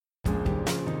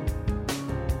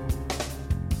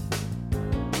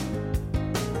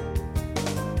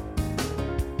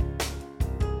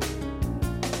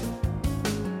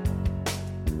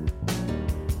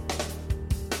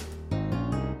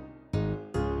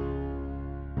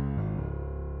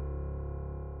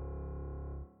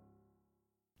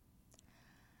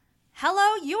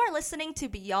Hello, you are listening to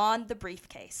Beyond the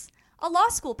Briefcase, a law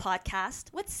school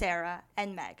podcast with Sarah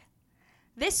and Meg.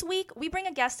 This week, we bring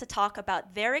a guest to talk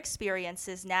about their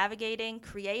experiences navigating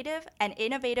creative and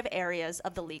innovative areas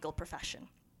of the legal profession.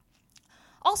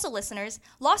 Also, listeners,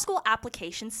 law school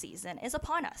application season is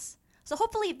upon us. So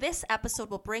hopefully this episode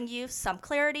will bring you some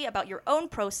clarity about your own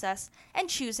process and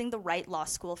choosing the right law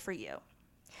school for you.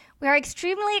 We are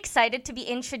extremely excited to be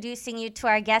introducing you to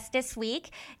our guest this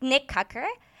week, Nick Khakhar.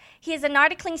 He is an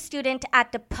articling student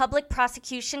at the Public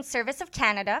Prosecution Service of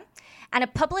Canada and a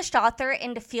published author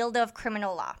in the field of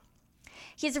criminal law.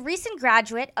 He is a recent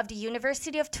graduate of the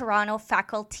University of Toronto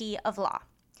Faculty of Law.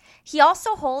 He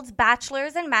also holds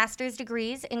bachelor's and master's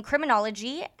degrees in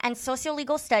criminology and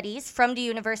sociolegal studies from the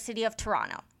University of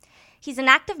Toronto. He's an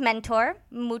active mentor,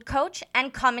 mood coach,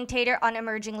 and commentator on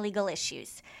emerging legal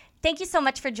issues. Thank you so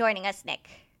much for joining us, Nick.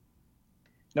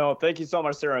 No, thank you so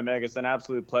much, Sarah and Meg. It's an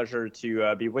absolute pleasure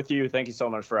to be with you. Thank you so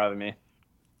much for having me.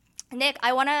 Nick,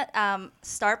 I want to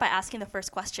start by asking the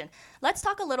first question. Let's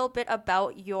talk a little bit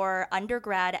about your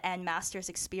undergrad and master's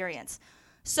experience.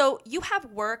 So you have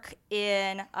work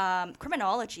in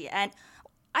criminology, and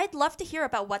I'd love to hear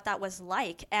about what that was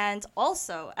like. And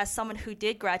also, as someone who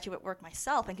did graduate work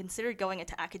myself and considered going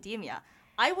into academia,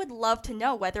 I would love to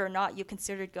know whether or not you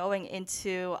considered going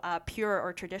into pure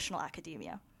or traditional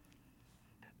academia.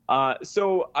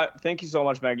 Thank you so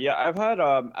much, Meg. Yeah, I've had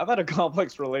a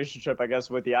complex relationship, I guess,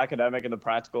 with the academic and the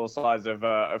practical sides of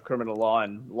criminal law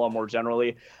and law more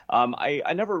generally.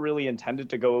 I never really intended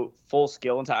to go full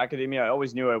scale into academia. I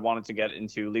always knew I wanted to get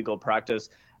into legal practice.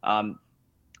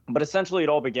 But essentially, it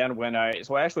all began when I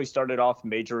actually started off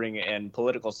majoring in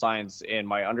political science in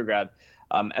my undergrad,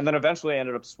 and then eventually I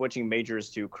ended up switching majors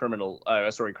to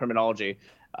criminology.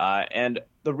 And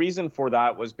the reason for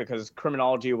that was because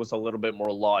criminology was a little bit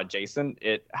more law adjacent.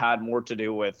 It had more to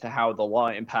do with how the law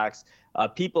impacts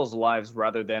people's lives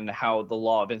rather than how the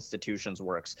law of institutions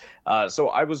works. So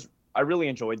I really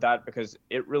enjoyed that because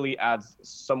it really adds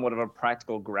somewhat of a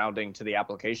practical grounding to the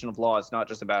application of law. It's not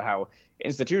just about how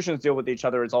institutions deal with each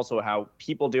other. It's also how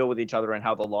people deal with each other and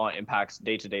how the law impacts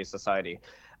day-to-day society.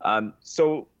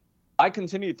 So I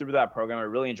continued through that program. I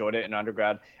really enjoyed it in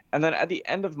undergrad. And then at the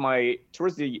end of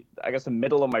towards the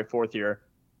middle of my fourth year,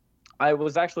 I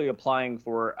was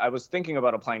thinking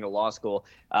about applying to law school,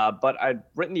 but I'd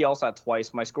written the LSAT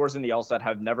twice. My scores in the LSAT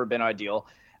have never been ideal.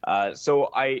 So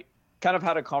I kind of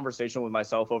had a conversation with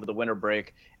myself over the winter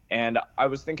break, and I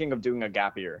was thinking of doing a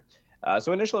gap year.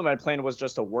 So initially my plan was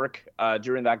just to work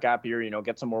during that gap year,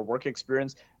 get some more work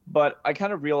experience. But I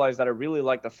kind of realized that I really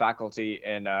liked the faculty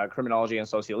in criminology and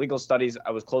sociolegal studies.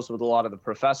 I was close with a lot of the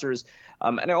professors.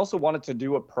 And I also wanted to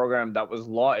do a program that was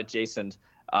law adjacent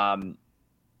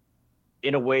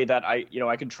in a way that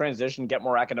I could transition, get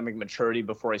more academic maturity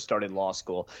before I started law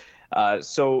school.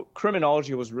 So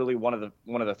criminology was really one of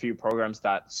the few programs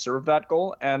that served that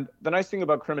goal. And the nice thing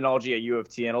about criminology at U of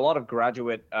T and a lot of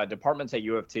graduate departments at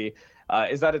U of T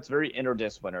is that it's very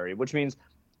interdisciplinary, which means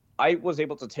I was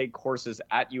able to take courses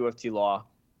at U of T Law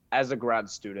as a grad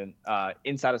student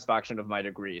in satisfaction of my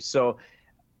degree. So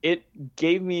it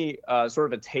gave me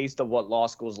sort of a taste of what law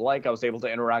school is like. I was able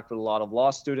to interact with a lot of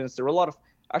law students. There were a lot of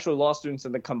actually law students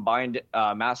in the combined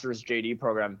master's JD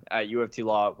program at U of T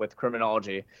Law with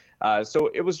criminology. So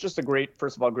it was just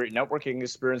first of all, great networking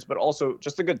experience, but also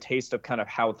just a good taste of kind of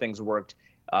how things worked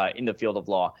in the field of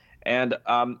law. And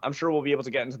I'm sure we'll be able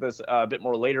to get into this a bit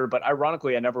more later, but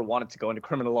ironically, I never wanted to go into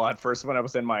criminal law at first when I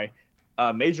was in my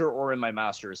major or in my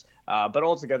master's. But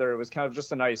altogether, it was kind of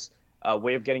just a nice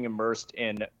way of getting immersed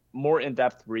in more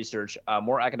in-depth research,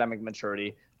 more academic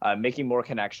maturity, making more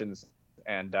connections.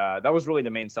 And that was really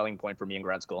the main selling point for me in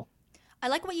grad school. I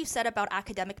like what you said about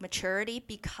academic maturity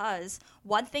because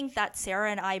one thing that Sarah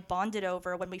and I bonded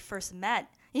over when we first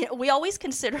met, we always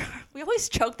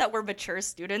joke that we're mature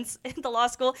students in the law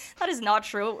school. That is not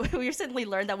true. We recently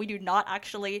learned that we do not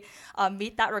actually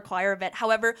meet that requirement.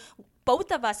 However,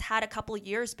 both of us had a couple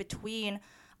years between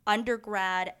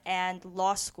undergrad and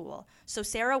law school. So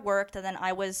Sarah worked and then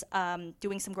I was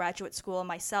doing some graduate school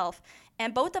myself.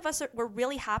 And both of us were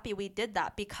really happy we did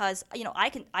that because,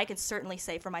 I can certainly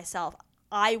say for myself,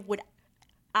 I would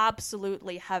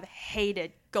absolutely have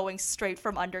hated going straight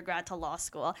from undergrad to law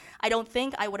school. I don't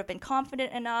think I would have been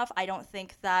confident enough. I don't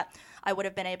think that I would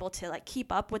have been able to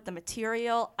keep up with the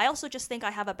material. I also just think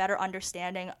I have a better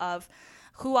understanding of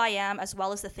who I am as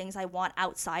well as the things I want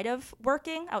outside of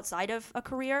working, outside of a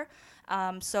career.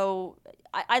 So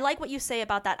I like what you say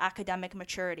about that academic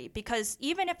maturity because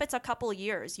even if it's a couple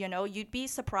years, you'd be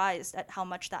surprised at how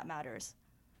much that matters.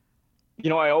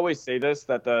 I always say this,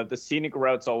 that the scenic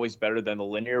route's always better than the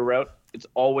linear route. It's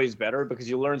always better because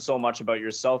you learn so much about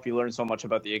yourself. You learn so much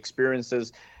about the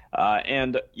experiences.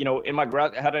 And, in my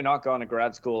had I not gone to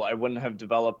grad school, I wouldn't have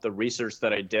developed the research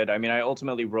that I did. I mean, I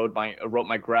ultimately wrote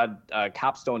my grad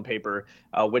capstone paper,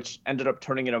 which ended up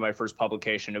turning into my first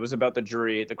publication. It was about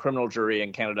the criminal jury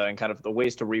in Canada, and kind of the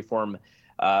ways to reform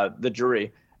the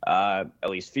jury, at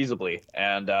least feasibly.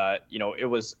 And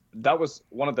that was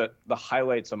one of the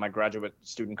highlights of my graduate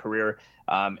student career.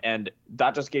 And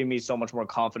that just gave me so much more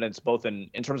confidence, both in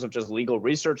terms of just legal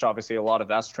research. Obviously, a lot of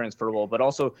that's transferable, but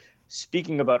also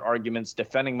speaking about arguments,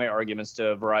 defending my arguments to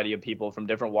a variety of people from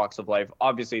different walks of life.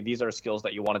 Obviously, these are skills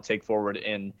that you want to take forward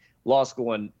in law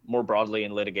school and more broadly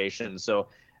in litigation. So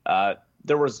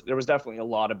there was definitely a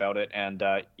lot about it. And,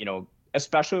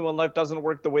 especially when life doesn't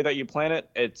work the way that you plan it,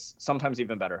 it's sometimes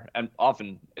even better. And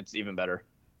often it's even better.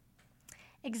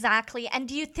 Exactly. And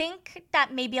do you think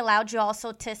that maybe allowed you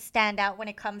also to stand out when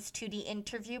it comes to the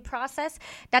interview process?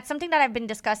 That's something that I've been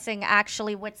discussing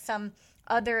actually with some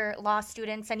other law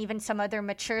students and even some other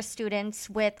mature students,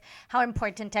 with how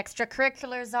important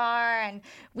extracurriculars are. And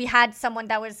we had someone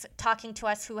that was talking to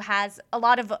us who has a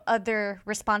lot of other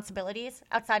responsibilities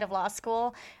outside of law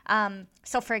school.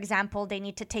 So, for example, they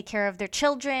need to take care of their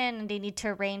children, and they need to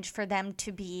arrange for them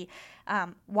to be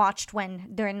watched when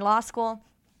they're in law school.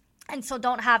 And so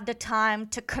don't have the time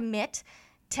to commit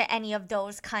to any of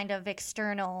those kind of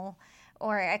external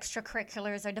or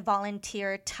extracurriculars or the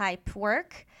volunteer type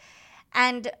work.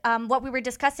 And what we were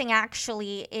discussing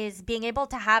actually is being able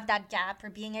to have that gap, or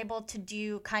being able to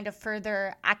do kind of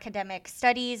further academic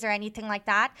studies or anything like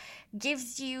that,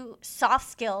 gives you soft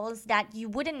skills that you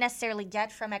wouldn't necessarily get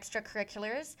from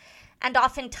extracurriculars. And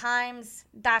oftentimes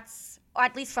that's, or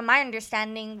at least from my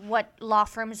understanding, what law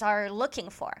firms are looking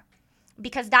for,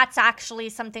 because that's actually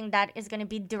something that is going to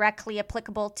be directly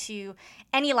applicable to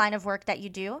any line of work that you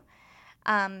do.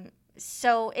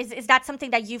 So is that something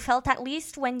that you felt, at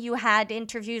least when you had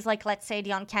interviews, like, let's say,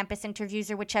 the on-campus interviews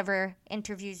or whichever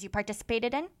interviews you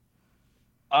participated in?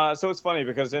 So it's funny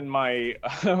because in my,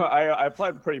 I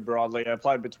applied pretty broadly. I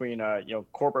applied between,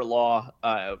 corporate law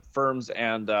firms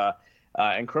and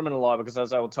criminal law, because,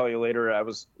 as I will tell you later, I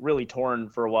was really torn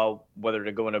for a while whether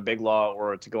to go into big law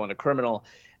or to go into criminal.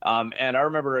 And I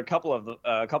remember a couple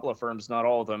of firms, not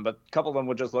all of them, but a couple of them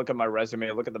would just look at my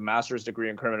resume, look at the master's degree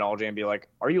in criminology, and be like,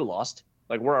 "Are you lost?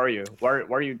 Like, where are you? Why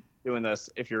are you doing this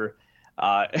if you're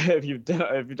if you've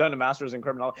done a master's in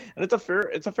criminology?" And it's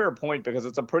a fair point, because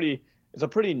it's a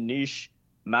pretty niche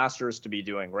master's to be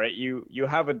doing, right? You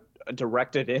have a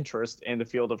directed interest in the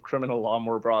field of criminal law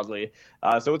more broadly.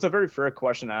 So it's a very fair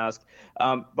question to ask.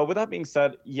 But with that being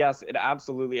said, yes, it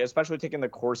absolutely, especially taking the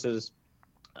courses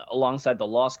alongside the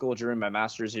law school during my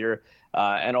master's year,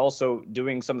 and also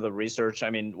doing some of the research. I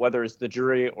mean, whether it's the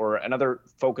jury, or another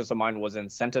focus of mine was in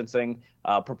sentencing,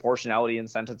 proportionality in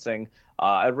sentencing.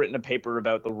 I've written a paper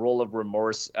about the role of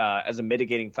remorse as a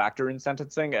mitigating factor in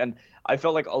sentencing, and I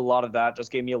felt like a lot of that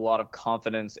just gave me a lot of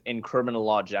confidence in criminal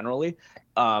law generally.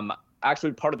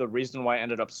 Actually, part of the reason why I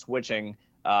ended up switching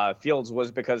fields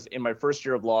was because in my first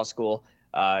year of law school,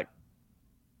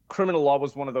 criminal law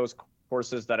was one of those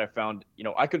courses that I found,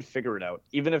 I could figure it out,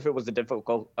 even if it was a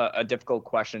difficult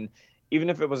question, even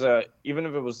if it was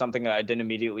something that I didn't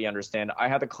immediately understand. I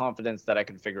had the confidence that I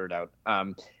could figure it out.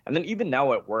 And then even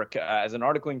now at work, as an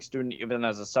articling student, even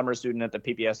as a summer student at the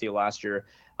PPSC last year,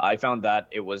 I found that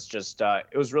it was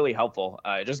really helpful.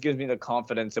 It just gives me the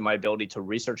confidence in my ability to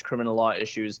research criminal law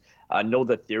issues, know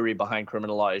the theory behind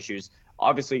criminal law issues.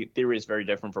 Obviously, theory is very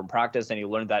different from practice, and you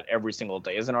learn that every single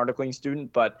day as an articling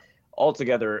student. But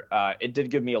altogether, it did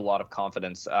give me a lot of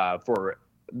confidence for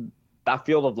that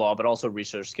field of law, but also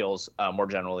research skills more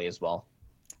generally as well.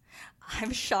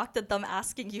 I'm shocked at them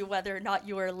asking you whether or not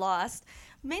you were lost,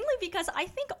 mainly because I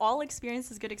think all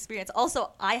experience is good experience.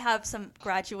 Also, I have some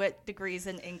graduate degrees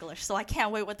in English, so I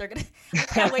can't wait to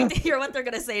hear what they're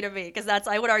gonna say to me, because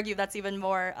I would argue that's even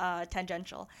more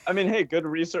tangential. I mean, hey, good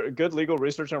legal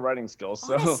research and writing skills.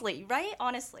 So. Honestly, right?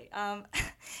 Honestly,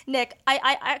 Nick,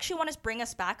 I actually want to bring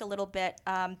us back a little bit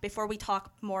before we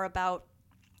talk more about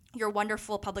your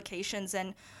wonderful publications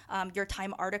and your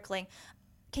time articling.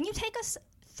 Can you take us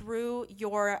through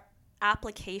your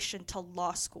application to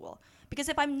law school? Because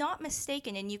if I'm not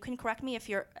mistaken, and you can correct me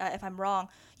if I'm wrong,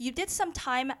 you did some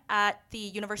time at the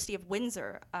University of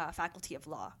Windsor Faculty of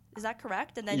Law. Is that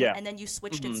correct? And then you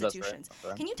switched institutions. That's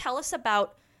right. Can you tell us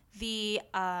about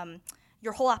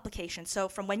your whole application? So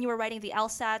from when you were writing the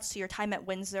LSATs to your time at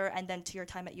Windsor, and then to your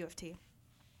time at U of T.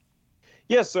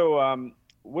 Yeah. So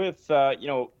with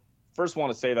first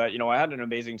want to say that, I had an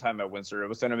amazing time at Windsor. It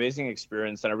was an amazing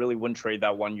experience, and I really wouldn't trade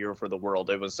that 1 year for the world.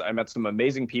 I met some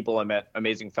amazing people. I met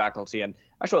amazing faculty, and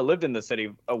actually I lived in the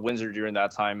city of Windsor during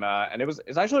that time. And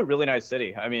it's actually a really nice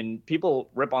city. I mean, people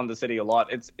rip on the city a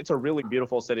lot. It's a really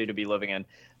beautiful city to be living in.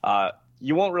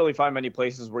 You won't really find many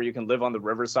places where you can live on the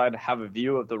riverside, have a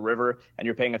view of the river, and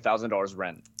you're paying $1,000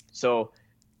 rent. So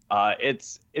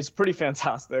it's pretty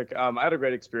fantastic. I had a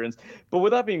great experience. But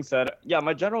with that being said, yeah,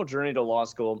 my general journey to law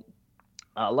school,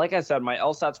 like I said, my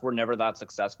LSATs were never that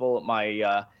successful.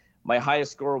 My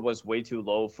highest score was way too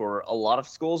low for a lot of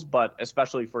schools, but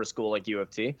especially for a school like U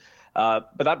of T.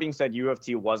 But that being said, U of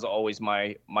T was always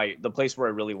the place where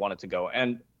I really wanted to go,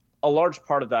 and a large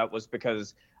part of that was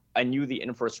because I knew the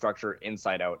infrastructure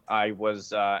inside out. I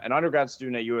was an undergrad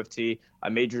student at U of T. I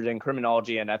majored in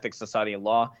criminology and ethics, society, and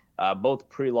law, both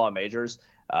pre-law majors.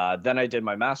 Then I did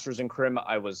my master's in crim.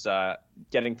 I was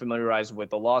getting familiarized with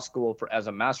the law school as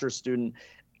a master's student,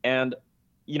 and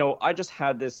I just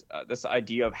had this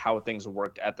idea of how things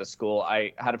worked at the school.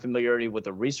 I had a familiarity with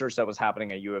the research that was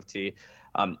happening at U of T,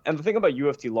 and the thing about U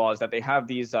of T law is that they have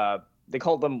these they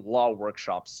call them law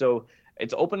workshops. So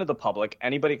it's open to the public.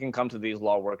 Anybody can come to these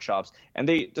law workshops, and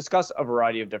they discuss a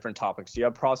variety of different topics. You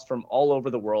have profs from all over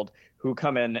the world who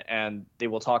come in, and they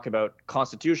will talk about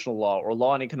constitutional law or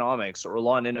law and economics or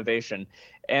law and innovation.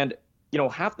 And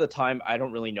half the time I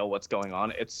don't really know what's going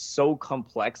on. It's so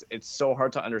complex. It's so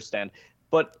hard to understand.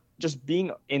 But just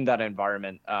being in that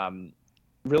environment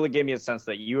really gave me a sense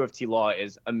that U of T law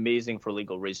is amazing for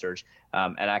legal research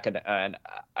and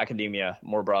academia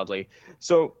more broadly.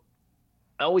 So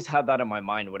I always had that in my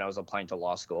mind when I was applying to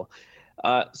law school.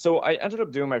 So I ended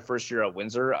up doing my first year at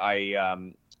Windsor.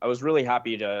 I was really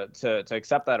happy to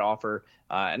accept that offer,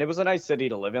 and it was a nice city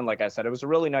to live in. Like I said, it was a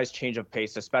really nice change of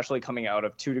pace, especially coming out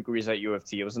of 2 degrees at U of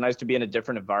T. It was nice to be in a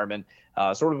different environment,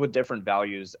 sort of with different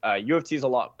values. Windsor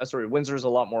is a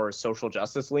lot more social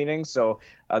justice leaning, so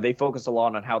they focus a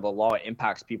lot on how the law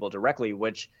impacts people directly,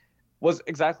 which was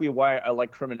exactly why I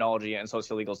like criminology and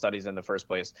sociolegal studies in the first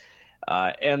place.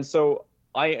 And so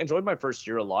I enjoyed my first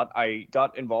year a lot. I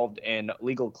got involved in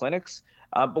legal clinics,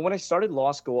 but when I started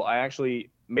law school, I actually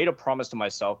made a promise to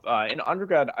myself. In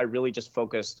undergrad, I really just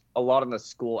focused a lot on the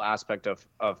school aspect of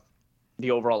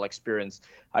the overall experience.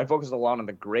 I focused a lot on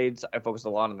the grades. I focused a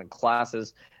lot on the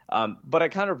classes. But I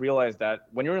kind of realized that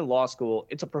when you're in law school,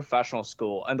 it's a professional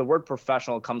school, and the word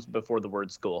professional comes before the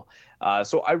word school.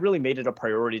 So I really made it a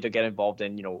priority to get involved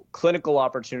in, clinical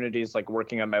opportunities like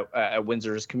working at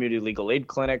Windsor's Community Legal Aid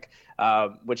Clinic,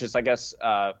 which is, I guess,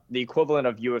 the equivalent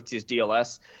of U of T's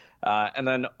DLS. And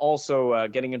then also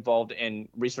getting involved in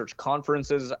research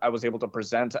conferences. I was able to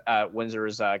present at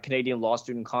Windsor's Canadian Law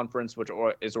Student Conference, which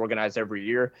is organized every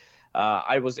year.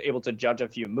 I was able to judge a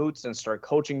few moots and start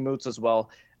coaching moots as well,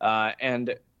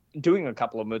 and doing a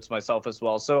couple of moots myself as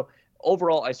well. So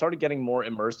overall, I started getting more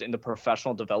immersed in the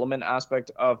professional development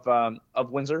aspect of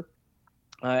Windsor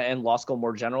and law school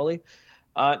more generally.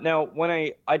 Now, when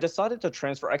I decided to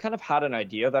transfer, I kind of had an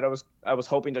idea that I was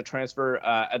hoping to transfer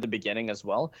at the beginning as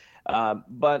well,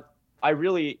 but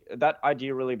that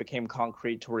idea really became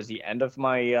concrete towards the end of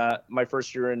my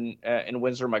first year in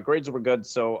Windsor. My grades were good,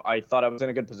 so I thought I was in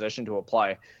a good position to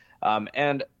apply.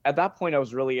 And at that point, I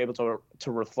was really able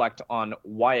to reflect on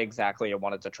why exactly I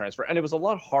wanted to transfer, and it was a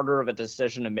lot harder of a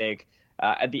decision to make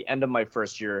at the end of my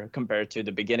first year compared to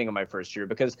the beginning of my first year,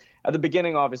 because at the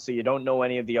beginning, obviously, you don't know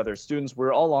any of the other students.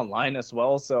 We're all online as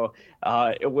well. So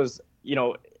it was,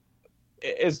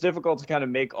 it's difficult to kind of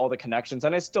make all the connections.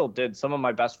 And I still did. Some of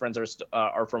my best friends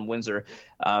are from Windsor.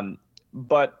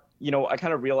 But, I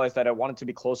kind of realized that I wanted to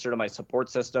be closer to my support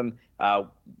system,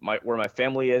 where my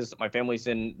family is. My family's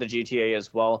in the GTA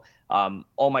as well.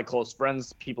 All my close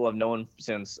friends, people I've known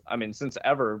since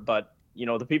ever, but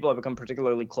the people I've become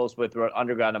particularly close with throughout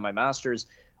undergrad and my master's,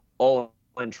 all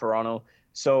in Toronto.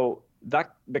 So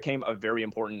that became a very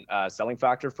important selling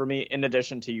factor for me, in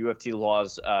addition to U of T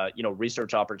Law's,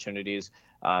 research opportunities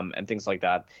and things like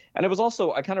that. And it was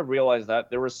also, I kind of realized that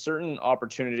there were certain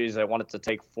opportunities I wanted to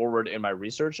take forward in my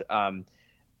research.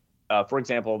 For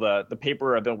example, the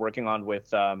paper I've been working on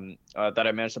with that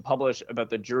I managed to publish about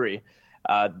the jury.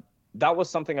 That was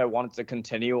something I wanted to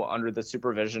continue under the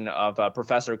supervision of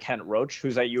Professor Kent Roach,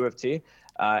 who's at U of T.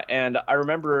 And I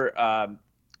remember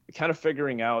kind of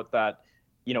figuring out that,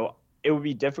 it would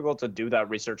be difficult to do that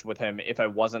research with him if I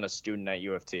wasn't a student at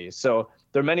U of T. So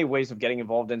there are many ways of getting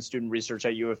involved in student research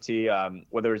at U of T,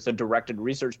 whether it's a directed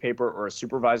research paper or a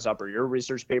supervised upper year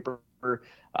research paper.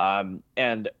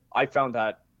 And I found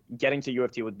that getting to U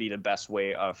of T would be the best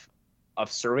way of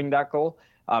serving that goal.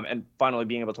 and finally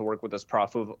being able to work with this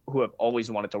prof who I've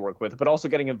always wanted to work with, but also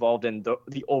getting involved in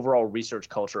the overall research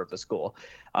culture of the school.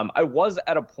 I was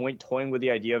at a point toying with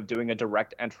the idea of doing a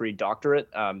direct entry doctorate.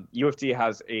 U of T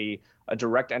has a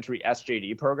direct entry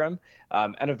SJD program,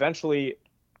 and eventually,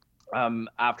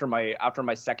 after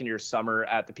my second year summer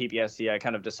at the PPSC, I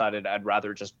kind of decided I'd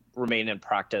rather just remain in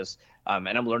practice, and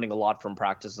I'm learning a lot from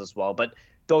practice as well. But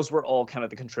those were all kind of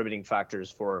the contributing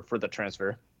factors for the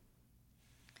transfer.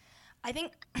 I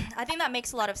think that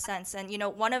makes a lot of sense. And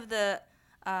one of the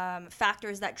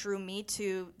factors that drew me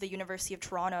to the University of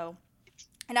Toronto,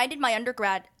 and I did my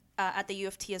undergrad at the U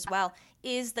of T as well,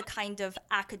 is the kind of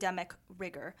academic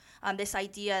rigor. This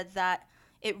idea that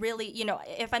it really,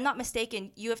 if I'm not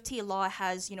mistaken, U of T Law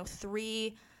has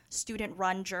 3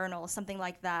 student-run journals, something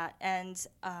like that, and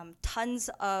tons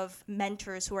of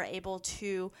mentors who are able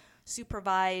to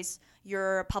supervise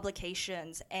your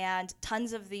publications, and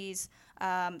tons of these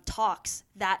talks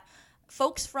that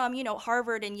folks from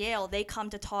Harvard and Yale, they come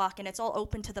to talk, and it's all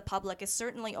open to the public. It's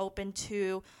certainly open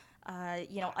to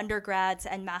undergrads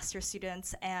and master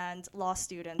students and law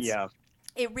students. Yeah.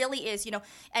 It really is,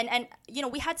 and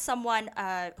we had someone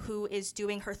who is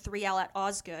doing her 3L at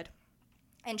Osgood,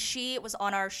 and she was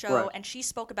on our show, right, and she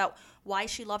spoke about why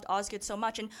she loved Osgood so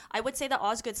much. And I would say that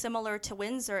Osgood, similar to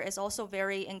Windsor, is also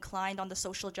very inclined on the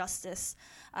social justice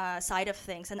side of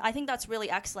things. And I think that's really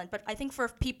excellent. But I think for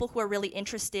people who are really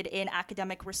interested in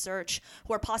academic research,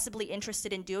 who are possibly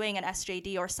interested in doing an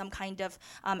SJD or some kind of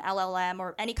LLM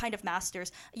or any kind of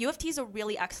master's, U of T is a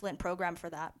really excellent program for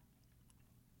that.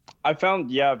 I found,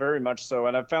 yeah, very much so.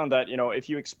 And I found that, if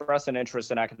you express an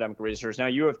interest in academic research, now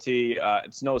U of T,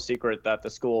 it's no secret that the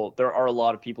school, there are a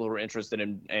lot of people who are interested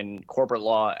in corporate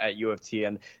law at U of T.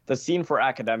 And the scene for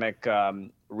academic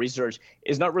research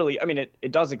is not really,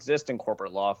 it does exist in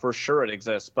corporate law, for sure it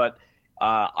exists. But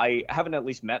I haven't at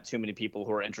least met too many people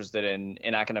who are interested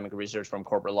in academic research from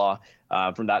corporate law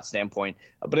from that standpoint.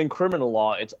 But in criminal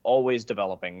law, it's always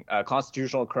developing.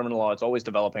 Constitutional criminal law, it's always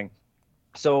developing.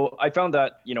 So I found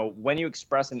that, when you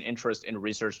express an interest in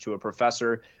research to a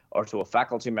professor or to a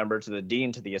faculty member, to the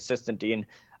dean, to the assistant dean,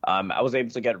 I was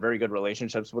able to get very good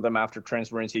relationships with them after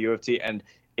transferring to U of T. And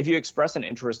if you express an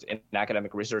interest in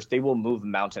academic research, they will move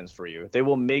mountains for you. They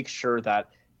will make sure that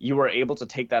you are able to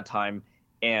take that time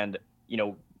and,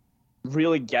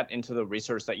 really get into the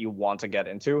research that you want to get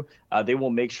into. They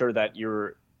will make sure that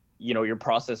your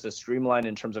process is streamlined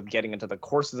in terms of getting into the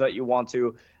courses that you want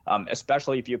to,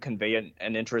 especially if you convey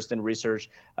an interest in research.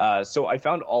 So I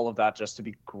found all of that just to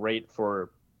be great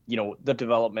for, the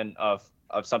development of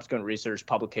subsequent research,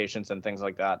 publications, and things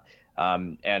like that.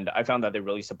 And I found that they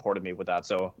really supported me with that.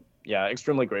 So yeah,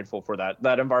 extremely grateful for that.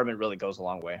 That environment really goes a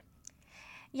long way.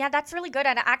 Yeah, that's really good.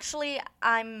 And actually,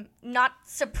 I'm not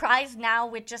surprised now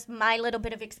with just my little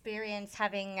bit of experience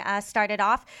having started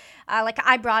off.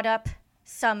 I brought up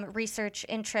some research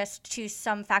interest to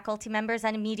some faculty members,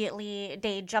 and immediately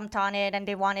they jumped on it and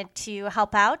they wanted to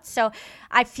help out. So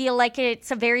I feel like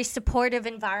it's a very supportive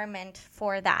environment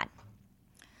for that.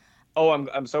 Oh,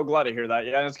 I'm so glad to hear that.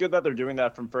 Yeah, and it's good that they're doing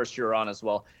that from first year on as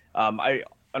well.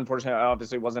 Unfortunately, I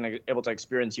obviously wasn't able to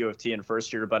experience U of T in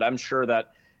first year, but I'm sure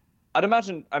that I'd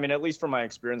imagine, at least from my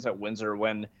experience at Windsor,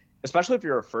 especially if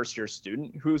you're a first-year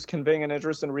student who's conveying an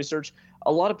interest in research,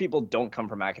 a lot of people don't come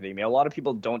from academia. A lot of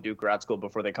people don't do grad school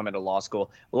before they come into law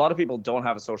school. A lot of people don't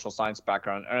have a social science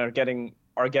background and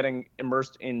are getting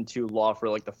immersed into law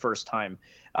for the first time.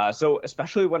 So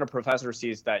especially when a professor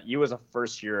sees that you as a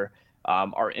first-year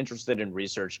are interested in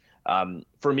research.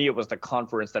 For me, it was the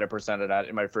conference that I presented at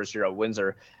in my first year at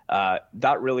Windsor.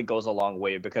 That really goes a long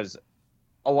way because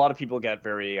a lot of people get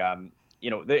very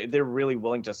they're really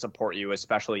willing to support you,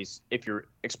 especially if you're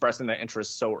expressing that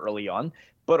interest so early on,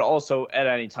 but also at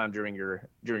any time during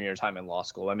your time in law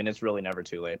school. It's really never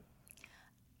too late.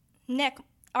 Nick,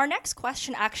 our next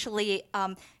question actually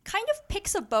kind of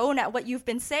picks a bone at what you've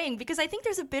been saying, because I think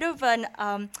there's a bit of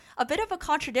a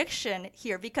contradiction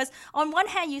here. Because on one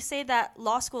hand, you say that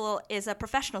law school is a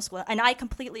professional school, and I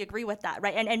completely agree with that,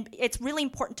 right? And it's really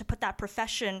important to put that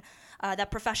professional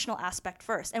aspect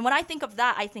first. And when I think of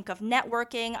that, I think of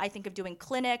networking, I think of doing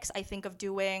clinics, I think of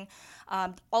doing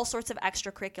all sorts of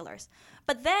extracurriculars.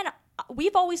 But then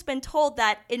we've always been told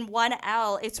that in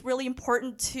 1L, it's really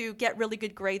important to get really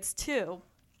good grades too.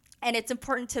 And it's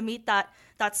important to meet that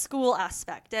school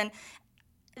aspect. And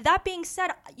that being said,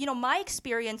 my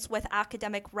experience with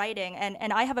academic writing,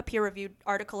 and I have a peer-reviewed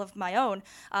article of my own,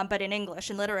 but in English,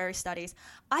 in literary studies,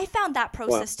 I found that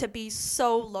process to be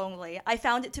so lonely. I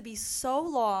found it to be so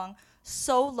long,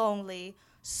 so lonely,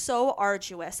 so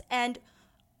arduous. And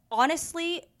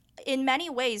honestly, in many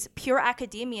ways, pure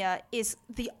academia is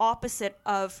the opposite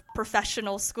of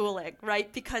professional schooling,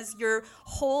 right? Because you're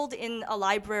holed in a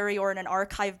library or in an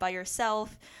archive by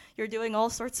yourself. You're doing all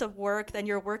sorts of work. Then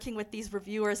you're working with these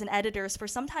reviewers and editors for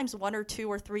sometimes 1 or 2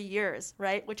 or 3 years,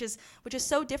 right? Which is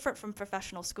so different from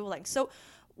professional schooling. So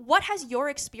what has your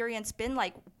experience been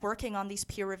like working on these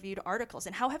peer-reviewed articles,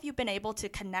 and how have you been able to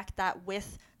connect that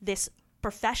with this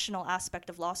professional aspect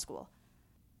of law school?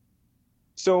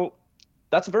 So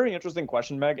that's a very interesting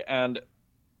question, Meg. And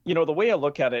the way I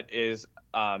look at it is,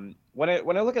 when I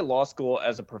look at law school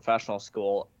as a professional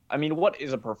school, I mean, what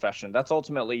is a profession? That's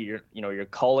ultimately your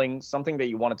calling, something that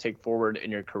you want to take forward in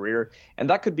your career, and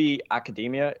that could be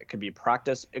academia, it could be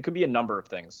practice, it could be a number of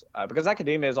things. Because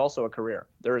academia is also a career.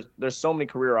 There's so many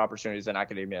career opportunities in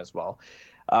academia as well.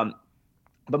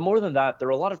 But more than that, there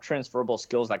are a lot of transferable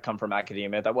skills that come from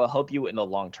academia that will help you in the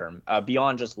long term,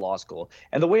 beyond just law school.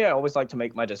 And the way I always like to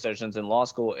make my decisions in law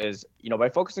school is, by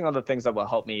focusing on the things that will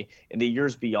help me in the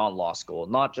years beyond law school,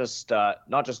 not just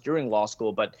during law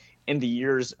school, but in the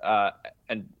years,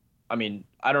 and I mean,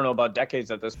 I don't know about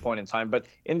decades at this point in time, but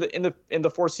in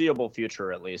the foreseeable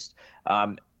future at least.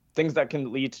 Things that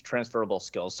can lead to transferable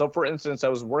skills. So, for instance, I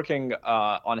was working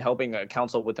on helping a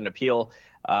counsel with an appeal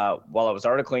while I was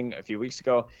articling a few weeks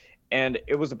ago, and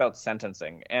it was about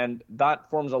sentencing, and that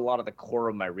forms a lot of the core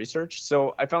of my research.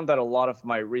 So, I found that a lot of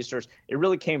my research, it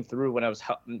really came through when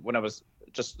I was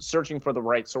just searching for the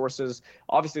right sources.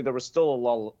 Obviously, there was still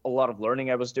a lot of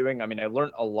learning I was doing. I mean, I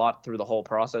learned a lot through the whole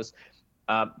process.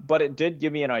 But it did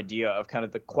give me an idea of kind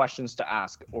of the questions to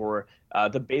ask, or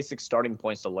the basic starting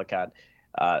points to look at.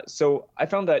 So I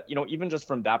found that, even just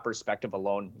from that perspective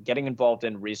alone, getting involved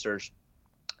in research,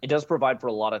 it does provide for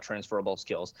a lot of transferable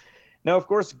skills. Now, of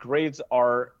course, grades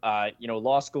are,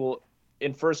 law school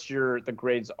in first year, the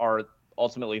grades are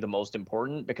ultimately the most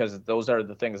important, because those are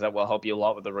the things that will help you a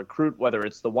lot with the recruit, whether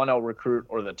it's the 1L recruit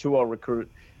or the 2L recruit,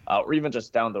 or even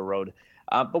just down the road.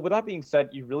 But with that being said,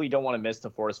 you really don't want to miss the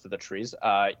forest for the trees.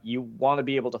 You want to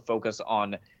be able to focus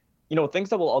on things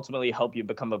that will ultimately help you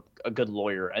become a good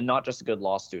lawyer and not just a good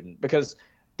law student, because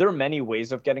there are many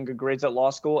ways of getting good grades at law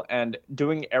school, and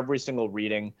doing every single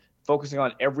reading, focusing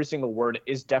on every single word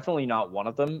is definitely not one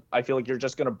of them. I feel like you're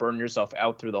just going to burn yourself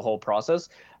out through the whole process.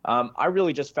 I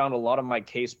really just found a lot of my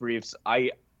case briefs.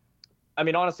 I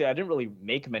mean, honestly, I didn't really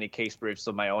make many case briefs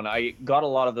of my own. I got a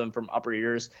lot of them from upper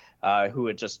years who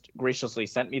had just graciously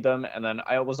sent me them. And then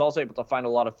I was also able to find a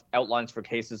lot of outlines for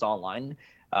cases online.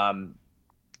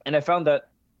 And I found that,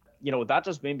 that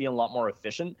just made me a lot more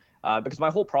efficient, because my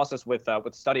whole process with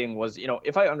studying was,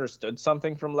 if I understood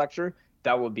something from lecture,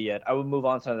 that would be it. I would move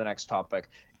on to the next topic.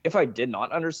 If I did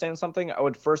not understand something, I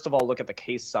would first of all look at the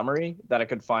case summary that I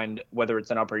could find, whether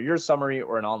it's an upper year summary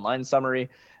or an online summary.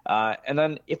 And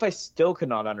then if I still could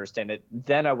not understand it,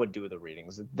 then I would do the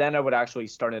readings. Then I would actually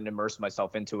start and immerse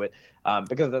myself into it,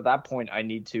 because at that point I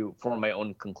need to form my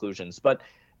own conclusions. But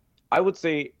I would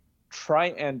say try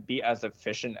and be as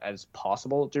efficient as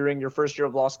possible during your first year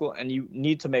of law school, and you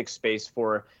need to make space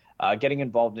for getting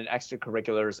involved in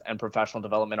extracurriculars and professional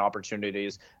development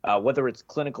opportunities, whether it's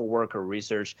clinical work or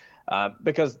research,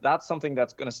 because that's something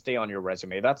that's going to stay on your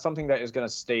resume. That's something that is going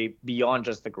to stay beyond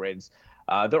just the grades.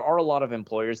 There are a lot of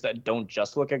employers that don't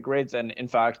just look at grades, and in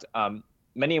fact,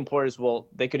 many employers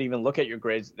they could even look at your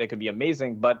grades. They could be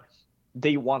amazing, but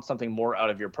they want something more out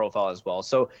of your profile as well.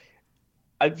 So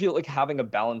I feel like having a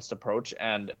balanced approach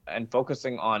and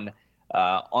focusing on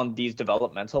these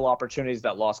developmental opportunities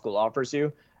that law school offers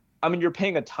you. I mean, you're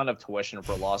paying a ton of tuition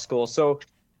for law school. So,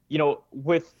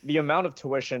 with the amount of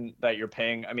tuition that you're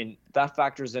paying, I mean, that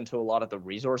factors into a lot of the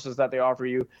resources that they offer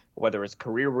you, whether it's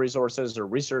career resources or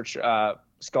research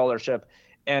scholarship.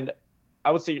 And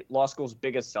I would say law school's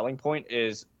biggest selling point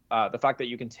is the fact that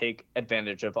you can take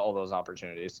advantage of all those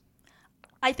opportunities.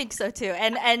 I think so too,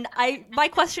 and my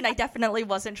question, I definitely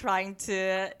wasn't trying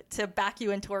to back you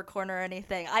into a corner or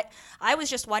anything. I was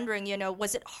just wondering,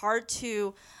 was it hard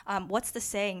to, what's the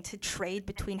saying, to trade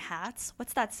between hats?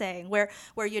 What's that saying? Where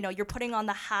you're putting on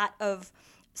the hat of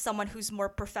someone who's more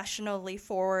professionally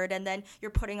forward, and then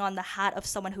you're putting on the hat of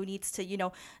someone who needs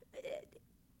to,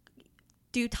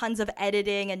 do tons of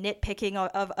editing and nitpicking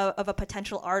of a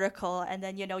potential article, and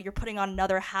then you're putting on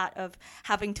another hat of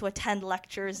having to attend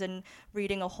lectures and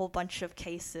reading a whole bunch of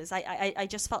cases. I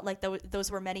just felt like those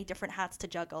were many different hats to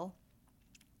juggle.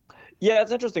 Yeah,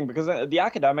 it's interesting because the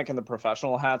academic and the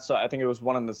professional hat, so I think it was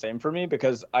one and the same for me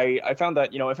because I found that,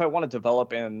 if I want to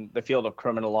develop in the field of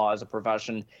criminal law as a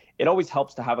profession, it always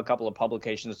helps to have a couple of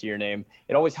publications to your name.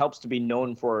 It always helps to be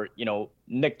known for,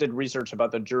 Nick did research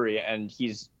about the jury and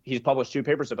he's published 2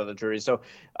 papers about the jury. So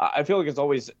I feel like it's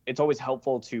always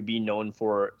helpful to be known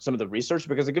for some of the research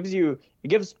because it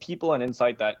gives people an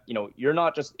insight that, you're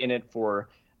not just in it for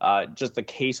just the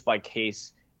case by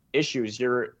case issues.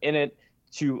 You're in it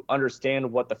to understand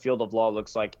what the field of law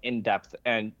looks like in depth,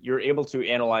 and you're able to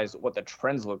analyze what the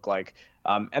trends look like.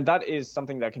 And that is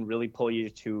something that can really pull you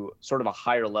to sort of a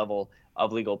higher level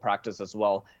of legal practice as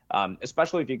well,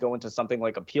 especially if you go into something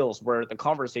like appeals where the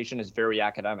conversation is very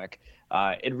academic.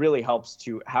 It really helps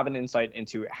to have an insight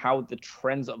into how the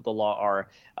trends of the law are,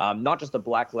 not just the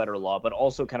black letter law, but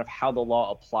also kind of how the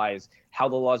law applies, how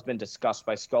the law has been discussed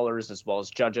by scholars as well as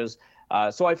judges.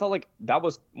 So I felt like that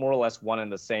was more or less one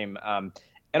and the same.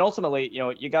 And ultimately,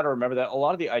 you got to remember that a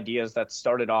lot of the ideas that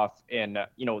started off in,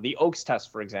 the Oakes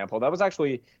test, for example,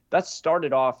 that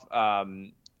started off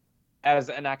as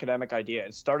an academic idea.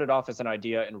 It started off as an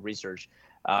idea in research.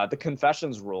 The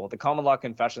confessions rule, the common law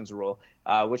confessions rule,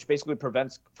 which basically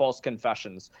prevents false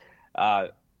confessions.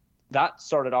 That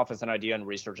started off as an idea in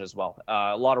research as well.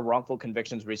 A lot of wrongful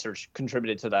convictions research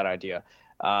contributed to that idea.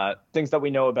 Things that we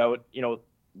know about,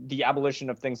 the abolition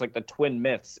of things like the twin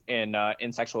myths in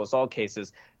sexual assault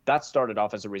cases, that started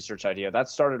off as a research idea. That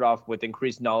started off with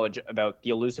increased knowledge about the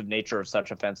elusive nature of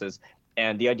such offenses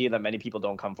and the idea that many people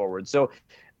don't come forward. So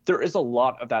there is a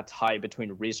lot of that tie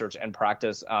between research and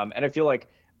practice. And I feel like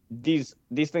these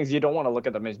things, you don't want to look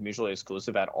at them as mutually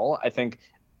exclusive at all. I think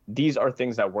these are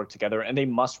things that work together, and they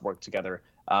must work together,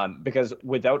 because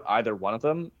without either one of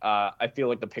them, I feel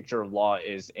like the picture of law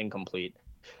is incomplete.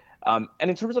 And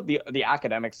in terms of the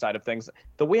academic side of things,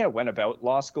 the way I went about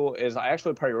law school is I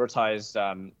actually prioritized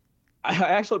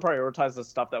the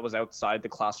stuff that was outside the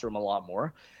classroom a lot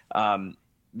more,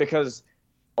 because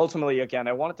ultimately, again,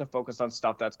 I wanted to focus on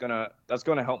stuff that's gonna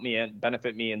help me and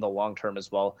benefit me in the long term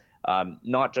as well,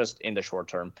 not just in the short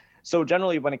term. So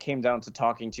generally, when it came down to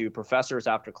talking to professors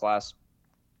after class,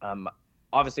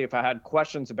 obviously, if I had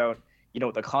questions about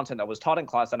the content that was taught in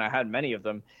class, and I had many of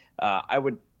them,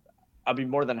 I'd be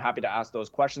more than happy to ask those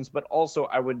questions, but also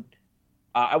I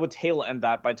would tail end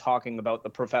that by talking about the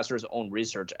professor's own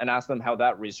research and ask them how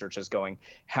that research is going,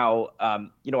 how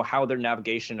how their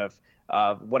navigation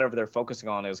of whatever they're focusing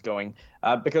on is going,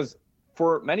 because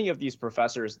for many of these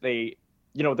professors,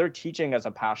 they're teaching as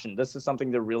a passion. This is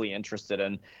something they're really interested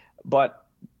in, but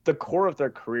the core of their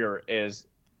career is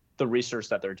the research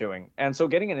that they're doing, and so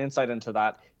getting an insight into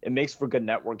that, it makes for good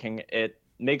networking. It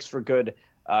makes for good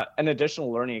an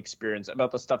additional learning experience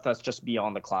about the stuff that's just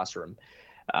beyond the classroom.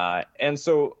 And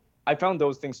so I found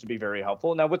those things to be very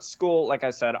helpful. Now with school, like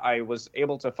I said, I was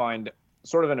able to find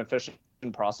sort of an efficient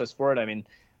process for it. I mean,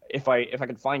 if I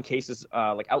could find cases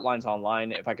like outlines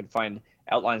online, if I could find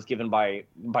outlines given by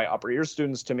upper year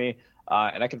students to me,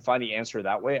 and I could find the answer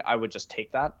that way, I would just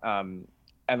take that. And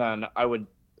then I would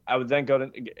then go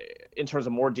to, in terms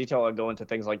of more detail, I'd go into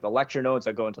things like the lecture notes,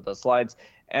 I'd go into the slides.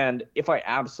 And if I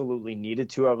absolutely needed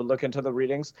to, I would look into the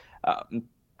readings.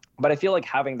 But I feel like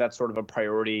having that sort of a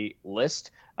priority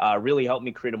list really helped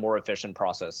me create a more efficient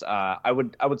process. I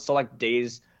would select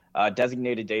days,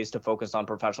 designated days to focus on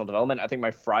professional development. I think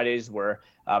my Fridays were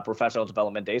professional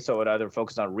development days, so I would either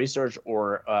focus on research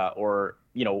or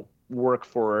work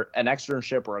for an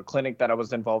externship or a clinic that I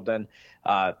was involved in.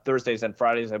 Thursdays and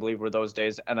Fridays, I believe, were those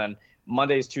days. And then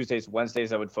Mondays, Tuesdays,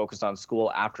 Wednesdays, I would focus on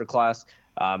school after class.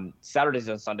 Saturdays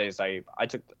and Sundays, I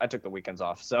took the weekends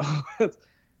off. So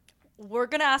we're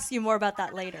going to ask you more about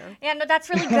that later. Yeah, no, that's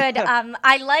really good.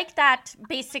 I like that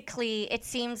basically it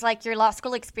seems like your law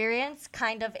school experience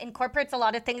kind of incorporates a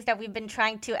lot of things that we've been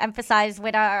trying to emphasize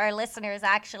with our listeners,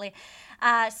 actually.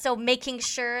 So making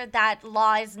sure that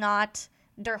law is not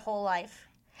their whole life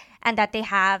and that they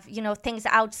have, things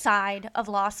outside of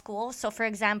law school. So, for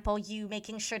example, you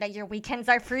making sure that your weekends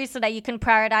are free so that you can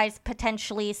prioritize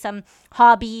potentially some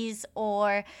hobbies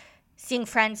or seeing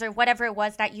friends or whatever it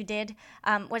was that you did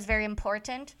was very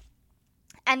important.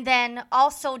 And then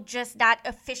also just that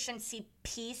efficiency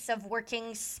piece of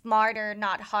working smarter,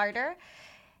 not harder,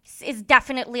 is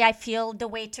definitely, I feel, the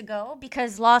way to go,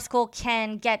 because law school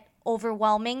can get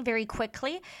overwhelming very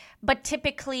quickly, but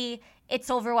typically it's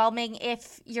overwhelming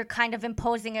if you're kind of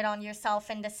imposing it on yourself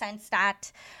in the sense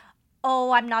that,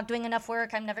 oh, I'm not doing enough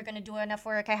work, I'm never going to do enough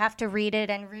work, I have to read it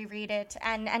and reread it,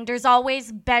 and there's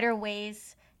always better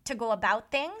ways to go about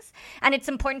things. And it's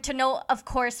important to know, of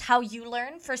course, how you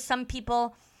learn. For some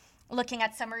people, looking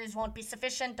at summaries won't be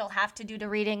sufficient. They'll have to do the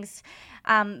readings.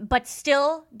 But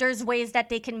still, there's ways that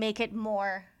they can make it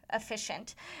more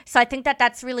efficient. So I think that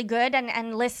that's really good.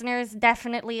 And listeners,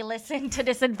 definitely listen to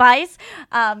this advice.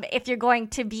 If you're going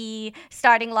to be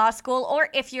starting law school, or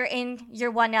if you're in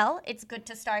your 1L, it's good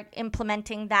to start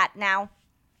implementing that now.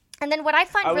 And then what I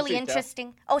find really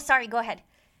interesting. Oh, sorry, go ahead.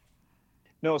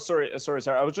 No, sorry.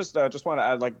 I was just want to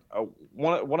add, like,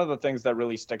 one of the things that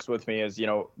really sticks with me is,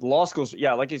 law schools.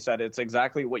 Yeah, like you said, it's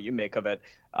exactly what you make of it.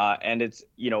 And it's,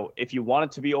 if you want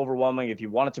it to be overwhelming, if you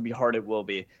want it to be hard, it will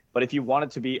be. But if you want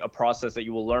it to be a process that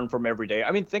you will learn from every day,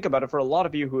 I mean, think about it. For a lot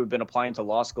of you who have been applying to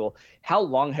law school, how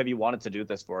long have you wanted to do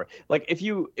this for? Like, if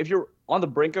you're on the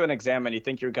brink of an exam and you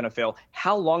think you're going to fail,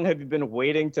 how long have you been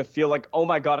waiting to feel like, oh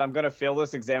my God, I'm going to fail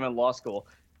this exam in law school?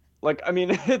 Like, I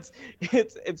mean,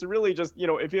 it's really just,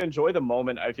 if you enjoy the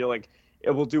moment, I feel like it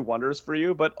will do wonders for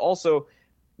you. But also,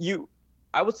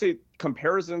 I would say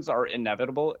comparisons are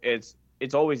inevitable. It's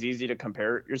always easy to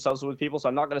compare yourselves with people. So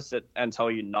I'm not going to sit and tell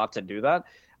you not to do that.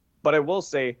 But I will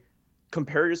say,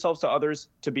 compare yourselves to others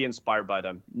to be inspired by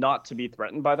them, not to be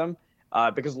threatened by them.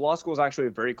 Because law school is actually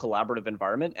a very collaborative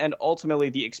environment. And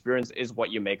ultimately, the experience is what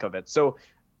you make of it. So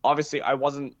obviously, I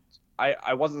wasn't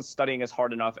studying as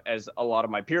hard enough as a lot of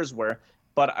my peers were,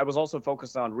 but I was also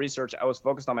focused on research. I was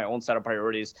focused on my own set of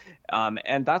priorities.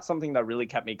 And that's something that really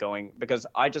kept me going, because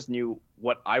I just knew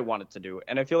what I wanted to do.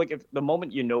 And I feel like if the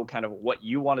moment you know kind of what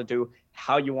you want to do,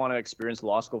 how you want to experience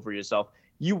law school for yourself,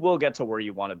 you will get to where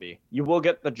you want to be. You will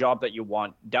get the job that you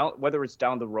want, whether it's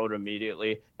down the road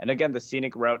immediately. And again, the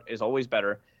scenic route is always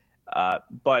better.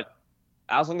 But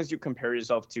as long as you compare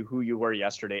yourself to who you were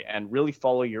yesterday and really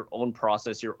follow your own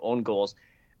process, your own goals,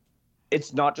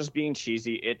 it's not just being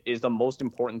cheesy. It is the most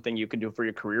important thing you can do for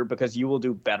your career, because you will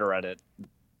do better at it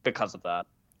because of that.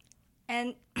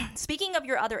 And speaking of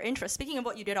your other interests, speaking of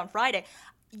what you did on Friday,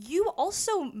 you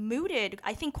also mooted,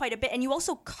 I think, quite a bit, and you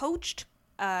also coached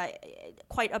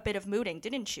quite a bit of mooting,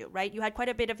 didn't you, right? You had quite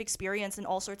a bit of experience in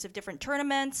all sorts of different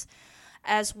tournaments,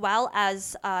 as well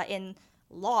as in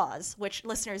laws, which,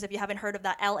 listeners, if you haven't heard of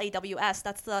that, LAWS,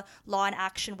 that's the Law and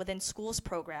Action Within Schools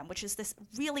program, which is this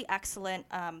really excellent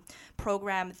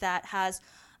program that has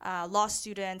law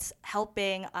students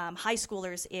helping high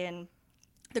schoolers in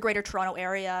the Greater Toronto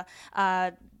area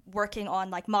working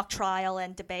on like mock trial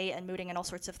and debate and mooting and all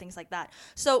sorts of things like that.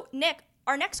 So, Nick,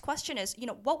 our next question is,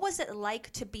 what was it like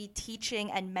to be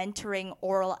teaching and mentoring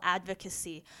oral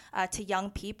advocacy to young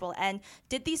people? And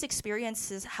did these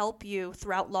experiences help you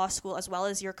throughout law school as well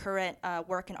as your current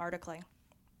work in articling?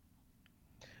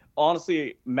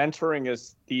 Honestly, mentoring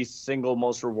is the single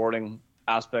most rewarding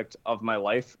aspect of my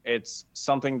life. It's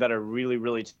something that I really,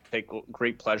 really take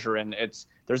great pleasure in.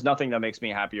 There's nothing that makes me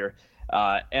happier.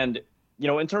 And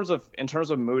in terms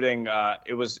of mooting,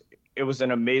 it was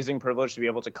an amazing privilege to be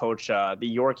able to coach the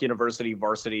York University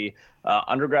varsity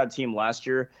undergrad team last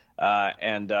year.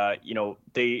 And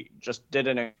they just did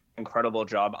an incredible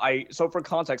job. So for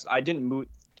context, I didn't moot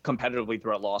competitively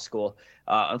throughout law school.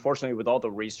 Unfortunately, with all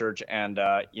the research and,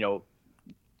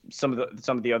 some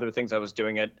of the other things I was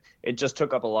doing, it just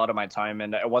took up a lot of my time,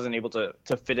 and I wasn't able to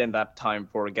fit in that time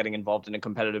for getting involved in a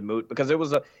competitive moot, because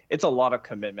it's a lot of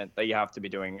commitment that you have to be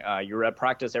doing. You're at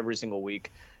practice every single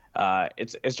week.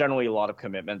 It's generally a lot of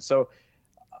commitment. So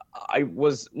I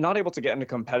was not able to get into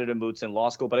competitive moots in law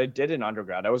school, but I did in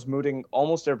undergrad. I was mooting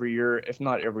almost every year, if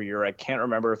not every year. I can't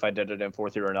remember if I did it in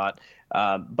fourth year or not.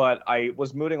 But I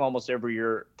was mooting almost every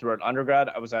year throughout undergrad.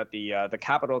 I was at the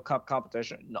Capital Cup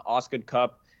competition, the Osgood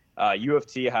Cup. U of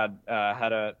T had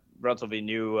a relatively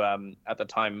new, at the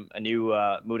time, a new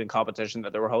mooting competition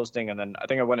that they were hosting. And then I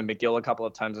think I went to McGill a couple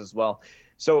of times as well.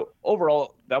 So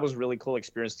overall, that was a really cool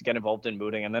experience to get involved in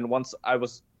mooting. And then once I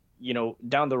was,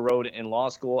 down the road in law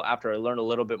school, after I learned a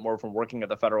little bit more from working at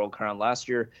the Federal Crown last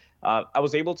year, I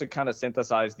was able to kind of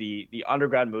synthesize the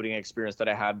undergrad mooting experience that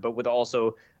I had, but with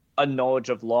also a knowledge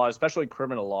of law, especially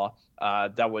criminal law,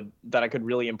 that I could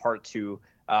really impart to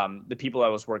the people I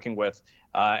was working with.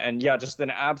 And yeah, just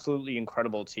an absolutely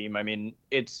incredible team. I mean,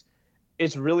 it's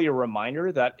really a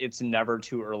reminder that it's never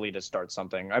too early to start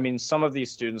something. I mean, some of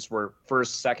these students were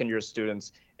first, second year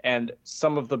students, and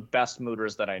some of the best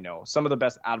mooters that I know, some of the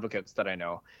best advocates that I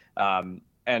know.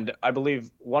 And I believe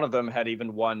one of them had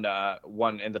even won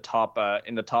in the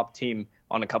top team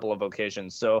on a couple of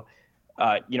occasions. So,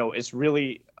 it's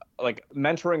really, like,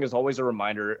 mentoring is always a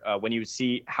reminder when you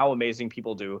see how amazing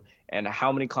people do and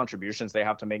how many contributions they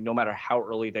have to make, no matter how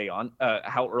early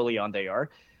on they are.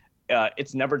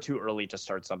 It's never too early to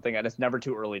start something, and it's never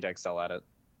too early to excel at it.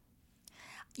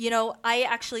 I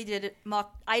actually did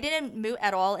mock. I didn't moot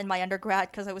at all in my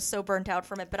undergrad because I was so burnt out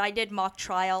from it. But I did mock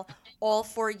trial all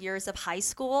 4 years of high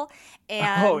school,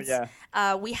 Oh and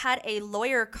yeah. we had a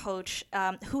lawyer coach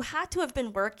who had to have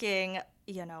been working.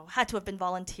 Had to have been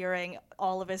volunteering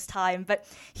all of his time, but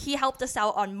he helped us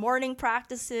out on morning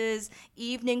practices,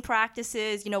 evening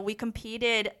practices. We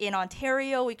competed in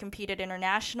Ontario, we competed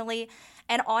internationally,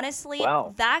 and honestly,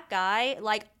 Wow. that guy,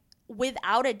 like,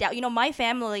 without a doubt, my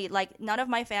family, like, none of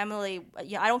my family,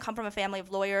 I don't come from a family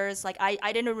of lawyers. Like,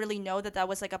 I didn't really know that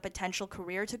was like a potential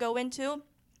career to go into.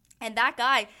 And that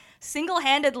guy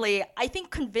single-handedly, I think,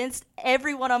 convinced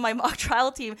everyone on my mock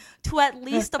trial team to at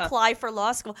least apply for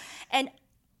law school. And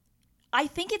I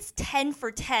think it's 10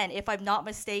 for 10, if I'm not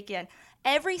mistaken.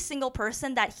 Every single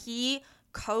person that he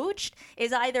coached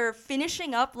is either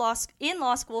finishing up in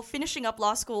law school, finishing up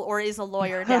law school, or is a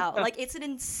lawyer now. Like, it's an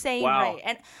insane Wow. rate.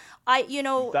 And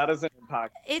That is an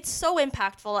impact. it's so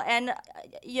impactful. And,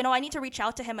 I need to reach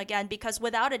out to him again because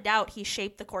without a doubt, he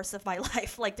shaped the course of my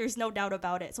life. Like, there's no doubt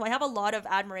about it. So I have a lot of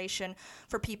admiration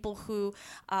for people who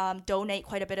donate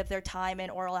quite a bit of their time in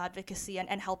oral advocacy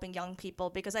and helping young people,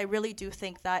 because I really do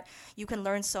think that you can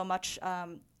learn so much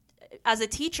as a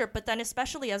teacher, but then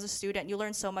especially as a student, you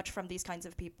learn so much from these kinds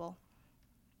of people.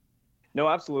 No,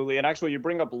 absolutely. And actually, you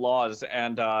bring up laws,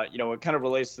 and it kind of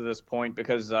relates to this point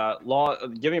because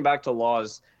giving back to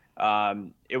laws,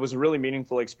 it was a really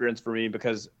meaningful experience for me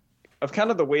because of kind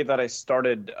of the way that I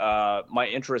started my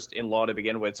interest in law to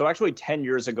begin with. So actually, 10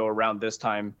 years ago, around this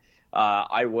time,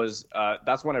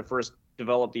 that's when I first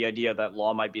developed the idea that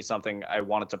law might be something I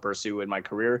wanted to pursue in my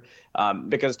career.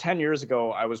 Because 10 years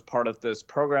ago, I was part of this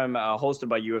program hosted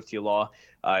by U of T Law.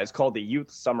 It's called the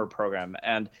Youth Summer Program,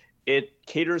 and it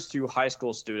caters to high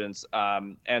school students,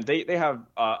 and they have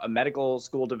a medical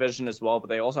school division as well, but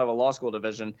they also have a law school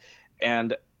division.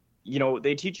 And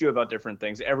they teach you about different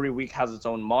things. Every week has its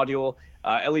own module.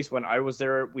 At least when I was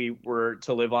there, we were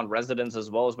to live on residence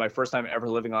as well. As my first time ever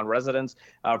living on residence,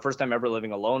 first time ever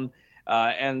living alone.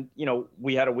 And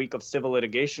we had a week of civil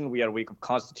litigation, we had a week of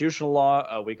constitutional law,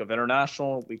 a week of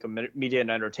international, a week of media and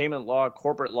entertainment law,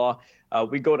 corporate law.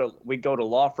 We go to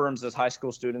law firms as high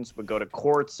school students. We go to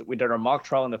courts. We did our mock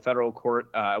trial in the federal court.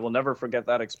 I will never forget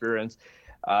that experience.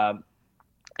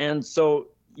 And so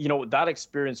that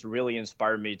experience really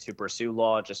inspired me to pursue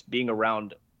law. Just being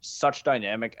around such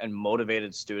dynamic and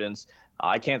motivated students.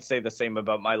 I can't say the same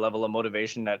about my level of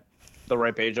motivation at the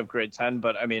ripe age of grade 10,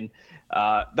 but I mean,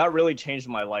 that really changed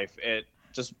my life. It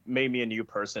just made me a new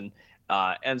person.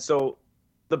 And so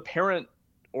the parent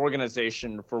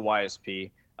organization for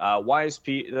YSP,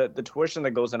 the tuition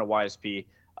that goes into YSP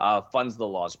funds the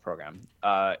laws program.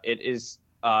 It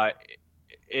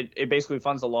basically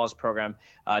funds the laws program.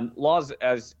 Laws,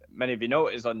 as many of you know,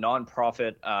 is a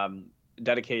nonprofit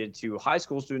dedicated to high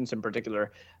school students in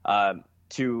particular,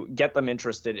 to get them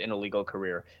interested in a legal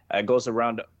career. It goes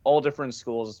around all different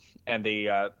schools, and they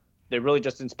really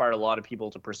just inspire a lot of people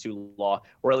to pursue law,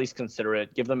 or at least consider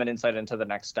it, give them an insight into the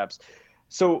next steps.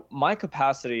 So my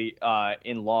capacity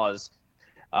in laws,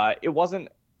 it wasn't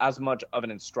as much of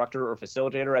an instructor or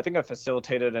facilitator. I think I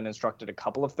facilitated and instructed a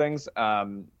couple of things,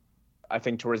 I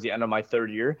think towards the end of my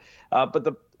third year. But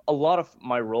a lot of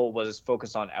my role was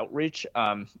focused on outreach.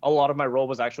 A lot of my role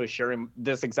was actually sharing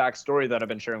this exact story that I've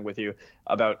been sharing with you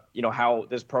about, how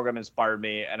this program inspired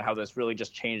me and how this really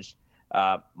just changed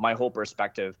my whole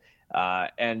perspective,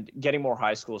 and getting more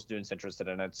high school students interested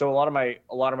in it. So a lot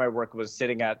of my work was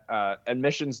sitting at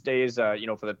admissions days, at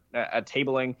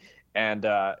tabling, and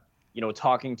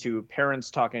talking to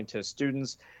parents, talking to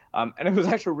students. And it was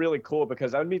actually really cool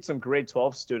because I would meet some grade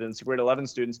 12 students, grade 11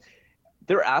 students.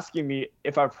 They're asking me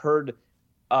if I've read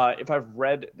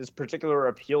this particular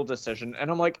appeal decision.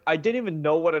 And I'm like, I didn't even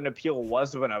know what an appeal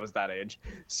was when I was that age.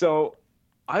 So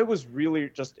I was really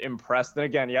just impressed. And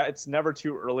again, yeah, it's never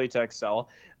too early to excel.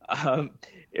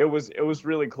 It was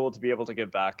really cool to be able to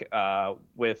give back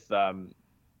with that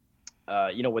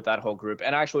whole group.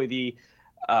 And actually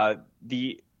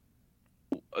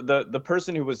the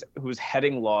person who was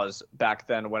heading laws back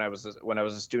then when I was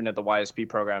a student at the YSP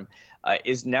program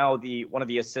is now one of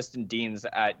the assistant deans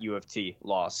at U of T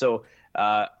Law. So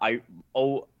I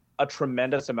owe a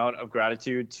tremendous amount of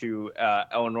gratitude to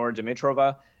Eleanor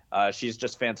Dimitrova. She's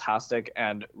just fantastic,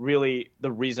 and really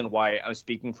the reason why I'm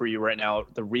speaking for you right now,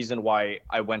 the reason why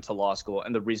I went to law school,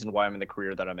 and the reason why I'm in the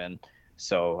career that I'm in.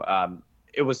 So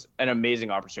it was an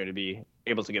amazing opportunity to be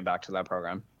able to give back to that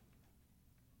program.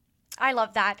 I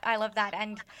love that.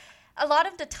 And a lot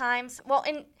of the times, what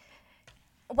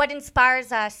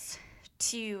inspires us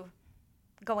to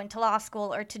go into law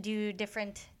school or to do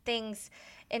different things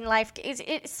in life is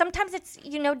sometimes it's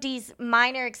these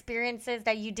minor experiences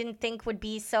that you didn't think would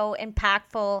be so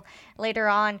impactful later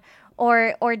on,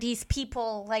 or these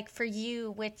people like for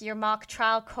you with your mock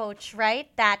trial coach, right?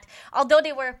 That although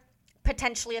they were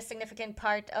potentially a significant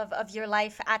part of your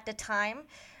life at the time,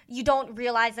 you don't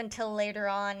realize until later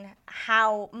on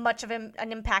how much of an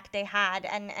impact they had,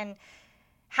 and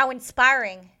how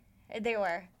inspiring they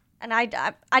were. And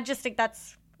I just think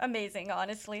that's amazing,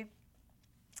 honestly.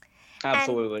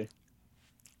 Absolutely.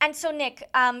 And so, Nick,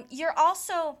 you're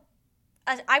also,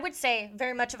 I would say,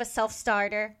 very much of a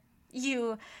self-starter.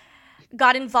 You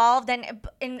got involved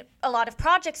in a lot of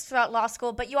projects throughout law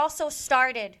school, but you also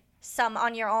started some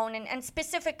on your own. And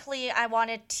specifically, I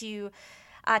wanted to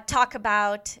talk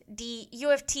about the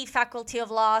U of T Faculty of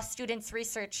Law Students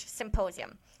Research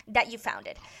Symposium that you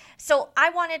founded. So I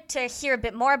wanted to hear a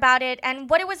bit more about it and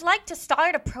what it was like to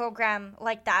start a program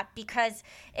like that, because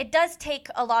it does take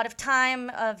a lot of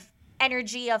time, of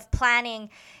energy, of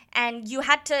planning, and you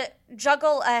had to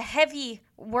juggle a heavy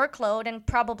workload and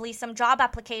probably some job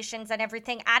applications and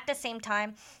everything at the same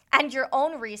time, and your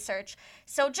own research.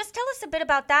 So just tell us a bit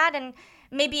about that, and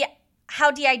maybe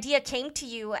how the idea came to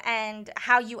you and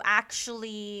how you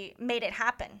actually made it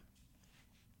happen.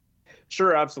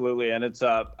 Sure, absolutely. And it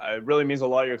really means a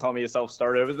lot you're calling me a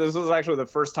self-starter. This was actually the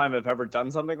first time I've ever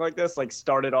done something like this, like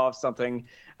started off something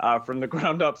from the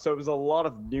ground up. So it was a lot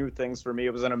of new things for me.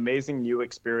 It was an amazing new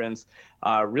experience.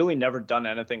 Really never done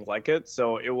anything like it.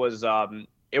 So it was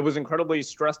incredibly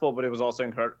stressful, but it was also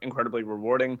incredibly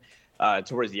rewarding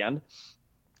towards the end.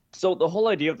 So the whole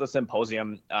idea of the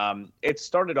symposium, it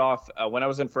started off when I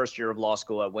was in first year of law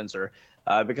school at Windsor.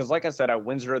 Because like I said, at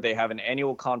Windsor, they have an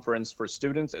annual conference for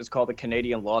students. It's called the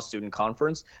Canadian Law Student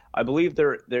Conference. I believe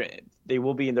they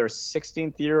will be in their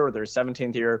 16th year or their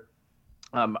 17th year,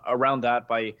 around that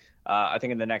by, I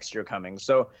think in the next year coming.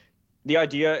 So the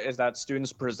idea is that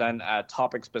students present at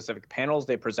topic-specific panels.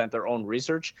 They present their own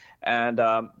research, and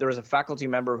there is a faculty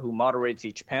member who moderates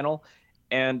each panel,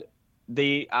 and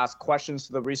they ask questions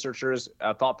to the researchers,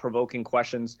 thought-provoking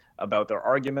questions about their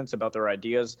arguments, about their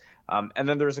ideas, and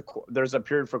then there's a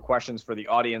period for questions for the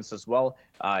audience as well.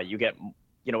 You get,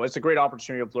 it's a great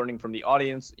opportunity of learning from the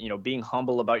audience, being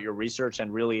humble about your research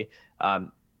and really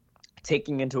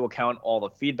taking into account all the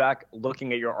feedback,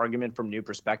 looking at your argument from new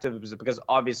perspectives, because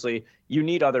obviously you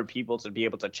need other people to be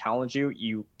able to challenge you.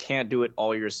 You can't do it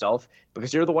all yourself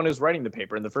because you're the one who's writing the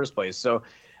paper in the first place. So,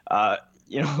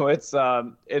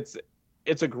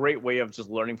 it's a great way of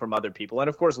just learning from other people, and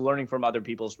of course learning from other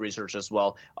people's research as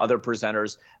well, other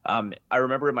presenters. I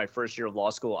remember in my first year of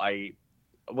law school, I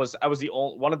was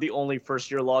one of the only first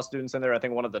year law students in there, I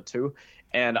think one of the two,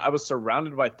 and I was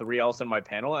surrounded by three else in my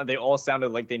panel, and they all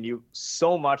sounded like they knew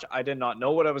so much. I did not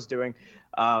know what I was doing,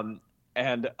 but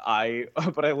I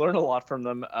learned a lot from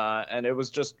them, and it was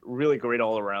just really great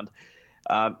all around.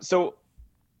 So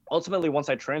ultimately, once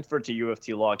I transferred to U of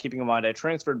T Law, keeping in mind I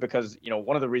transferred because,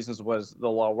 one of the reasons was the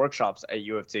law workshops at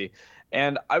U of T.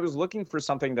 And I was looking for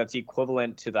something that's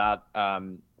equivalent to that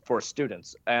for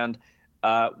students. And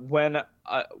when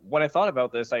I thought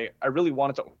about this, I really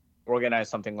wanted to organize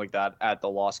something like that at the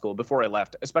law school before I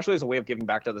left, especially as a way of giving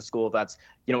back to the school that's,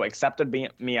 accepted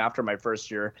me after my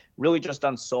first year, really just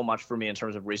done so much for me in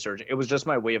terms of research. It was just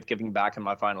my way of giving back in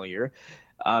my final year.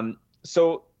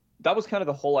 So that was kind of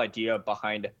the whole idea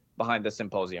behind the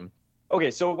symposium.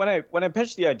 Okay, so when I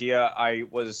pitched the idea, I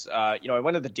was, I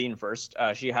went to the dean first.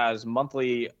 She has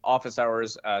monthly office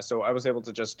hours, so I was able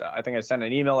to just, I think I sent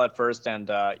an email at first, and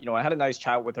I had a nice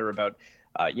chat with her about,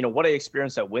 what I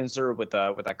experienced at Windsor with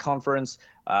that conference,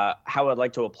 how I'd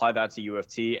like to apply that to U of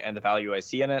T, and the value I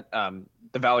see in it,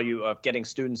 the value of getting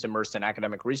students immersed in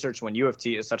academic research when U of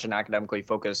T is such an academically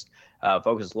focused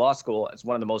law school. It's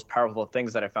one of the most powerful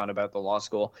things that I found about the law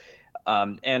school.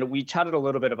 And we chatted a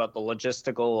little bit about the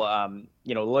logistical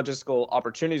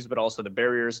opportunities, but also the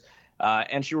barriers.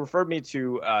 And she referred me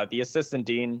to the assistant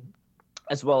dean,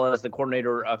 as well as the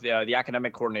coordinator of the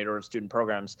academic coordinator of student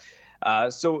programs.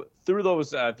 So through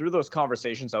those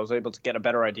conversations, I was able to get a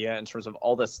better idea in terms of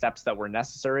all the steps that were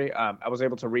necessary. I was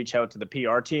able to reach out to the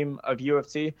PR team of U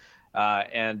of T,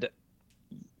 and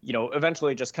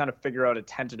eventually just kind of figure out a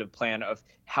tentative plan of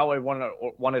how I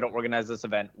wanted to organize this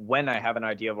event when I have an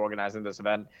idea of organizing this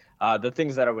event, the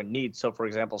things that I would need. So, for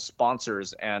example,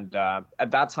 sponsors. And at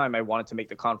that time, I wanted to make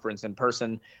the conference in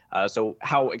person. So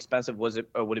how expensive would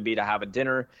it be to have a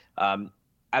dinner?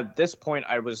 At this point,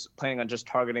 I was planning on just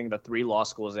targeting the three law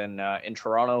schools in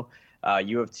Toronto,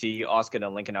 U of T, Osgoode,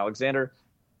 and Lincoln Alexander.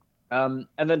 And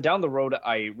then down the road,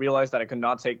 I realized that I could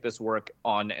not take this work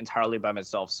on entirely by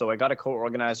myself. So I got a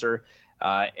co-organizer,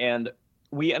 and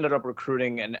we ended up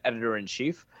recruiting an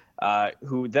editor-in-chief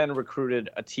who then recruited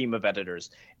a team of editors.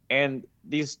 And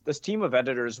this team of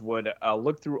editors would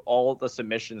look through all the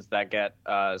submissions that get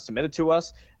submitted to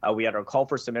us. We had our call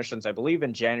for submissions, I believe,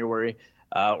 in January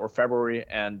or February,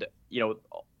 and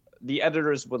the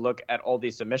editors would look at all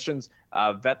these submissions,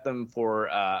 vet them for,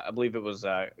 I believe it was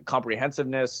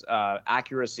comprehensiveness,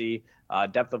 accuracy,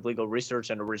 depth of legal research,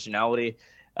 and originality,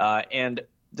 and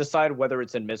decide whether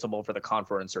it's admissible for the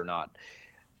conference or not.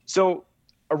 So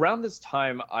around this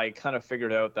time, I kind of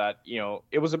figured out that,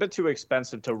 it was a bit too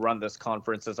expensive to run this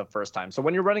conference as a first time. So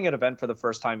when you're running an event for the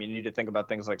first time, you need to think about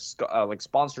things like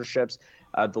sponsorships,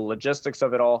 the logistics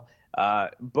of it all,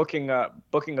 booking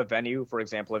a venue. For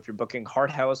example, if you're booking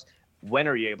Hard House, when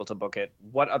are you able to book it?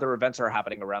 What other events are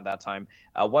happening around that time?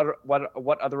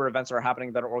 What other events are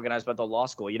happening that are organized by the law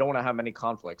school? You don't want to have many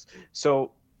conflicts.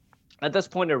 So at this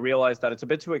point, I realized that it's a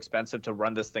bit too expensive to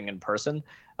run this thing in person.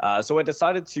 So I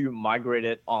decided to migrate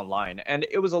it online. And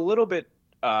it was a little bit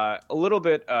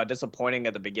disappointing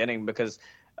at the beginning because,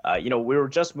 we were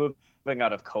just moving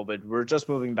out of COVID. We were just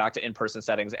moving back to in-person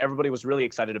settings. Everybody was really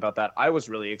excited about that. I was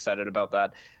really excited about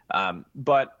that.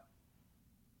 But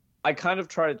I kind of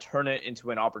try to turn it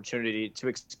into an opportunity to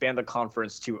expand the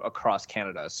conference to across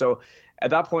Canada. So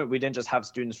at that point, we didn't just have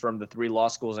students from the 3 law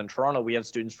schools in Toronto. We had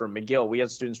students from McGill. We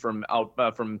had students from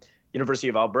University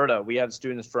of Alberta. We had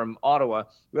students from Ottawa.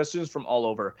 We had students from all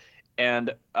over.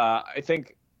 And I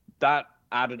think that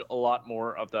added a lot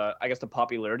more of the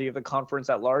popularity of the conference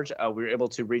at large. We were able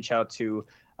to reach out to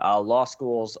law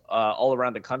schools all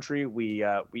around the country. We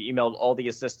emailed all the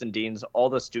assistant deans, all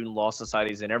the student law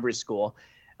societies in every school.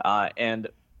 And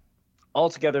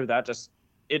altogether,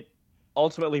 it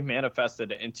ultimately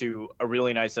manifested into a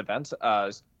really nice event.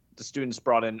 The students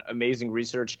brought in amazing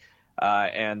research,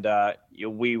 and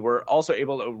we were also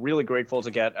really grateful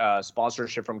to get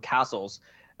sponsorship from Castles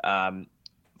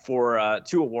for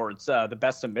 2 awards, the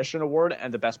Best Submission Award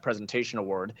and the Best Presentation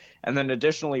Award. And then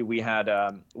additionally, we had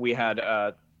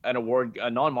an award, a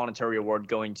non-monetary award,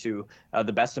 going to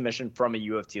the best submission from a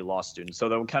U of T law student. So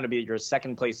that would kind of be your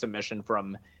second place submission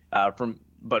from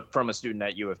a student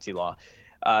at U of T law.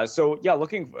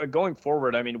 Going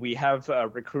forward, I mean, we have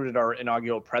recruited our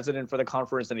inaugural president for the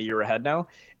conference in a year ahead now,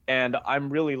 and I'm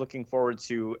really looking forward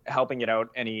to helping it out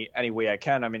any way I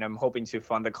can. I mean, I'm hoping to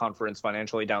fund the conference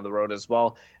financially down the road as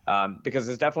well, because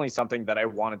it's definitely something that I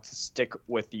wanted to stick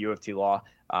with the U of T law,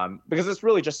 because it's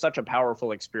really just such a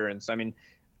powerful experience. I mean,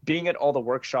 being at all the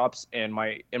workshops in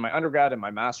my undergrad and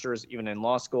my master's, even in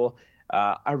law school,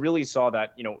 I really saw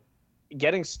that,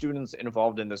 getting students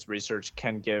involved in this research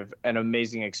can give an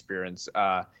amazing experience.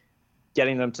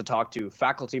 Getting them to talk to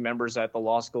faculty members at the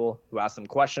law school who ask them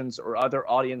questions, or other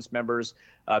audience members,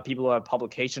 people who have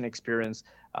publication experience.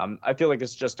 I feel like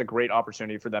it's just a great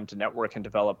opportunity for them to network and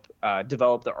develop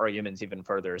their arguments even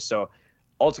further. So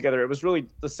altogether, it was really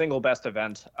the single best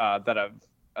event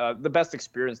the best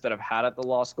experience that I've had at the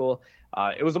law school.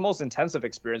 It was the most intensive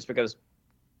experience because,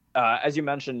 as you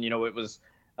mentioned, it was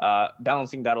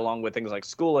balancing that along with things like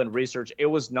school and research. It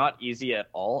was not easy at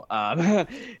all.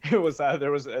 It was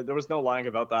there was no lying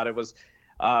about that. It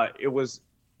was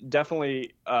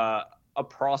definitely a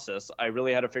process. I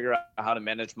really had to figure out how to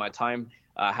manage my time,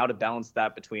 how to balance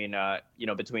that between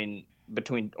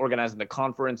organizing the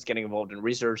conference, getting involved in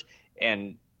research,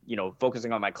 and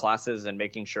focusing on my classes and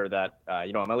making sure that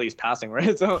I'm at least passing,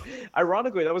 right? So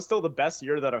ironically, that was still the best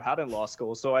year that I've had in law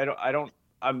school. So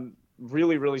I'm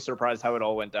really, really surprised how it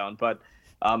all went down. But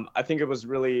I think it was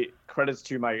really credits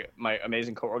to my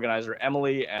amazing co-organizer,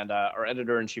 Emily, and our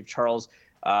editor-in-chief, Charles.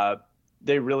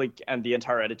 They really, and the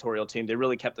entire editorial team, they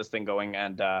really kept this thing going.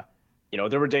 And,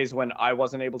 there were days when I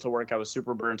wasn't able to work. I was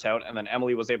super burnt out. And then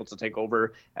Emily was able to take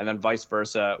over, and then vice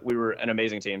versa. We were an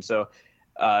amazing team. So,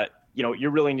 you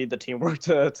really need the teamwork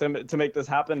to make this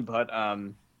happen. But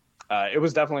it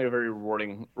was definitely a very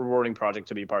rewarding project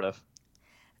to be part of.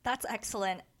 That's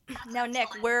excellent. Now, Nick,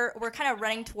 we're kind of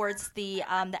running towards the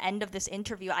end of this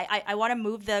interview. I want to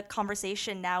move the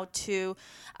conversation now to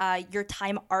your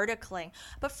time articling.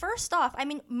 But first off, I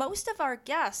mean, most of our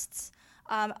guests,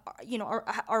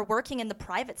 are working in the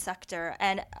private sector,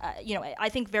 and I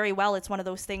think very well it's one of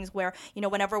those things where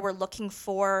whenever we're looking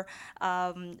for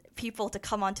people to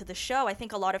come onto the show, I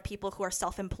think a lot of people who are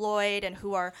self-employed and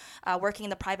who are working in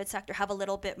the private sector have a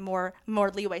little bit more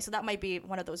leeway. So that might be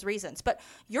one of those reasons. But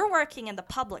you're working in the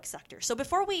public sector. So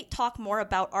before we talk more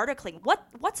about articling,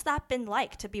 what's that been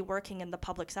like to be working in the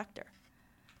public sector?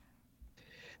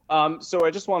 So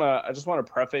I just want to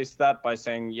preface that by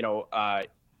saying,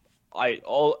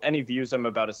 any views I'm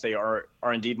about to say are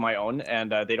indeed my own, and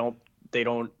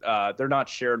they're not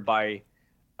shared by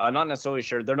not necessarily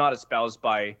shared. They're not espoused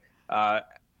by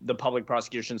the Public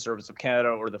Prosecution Service of Canada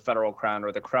or the federal crown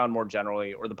or the crown more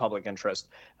generally or the public interest.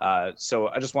 So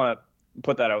I just want to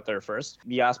put that out there first.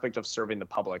 The aspect of serving the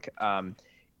public.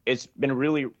 It's been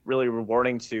really, really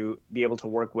rewarding to be able to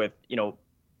work with,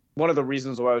 one of the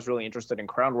reasons why I was really interested in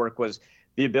crown work was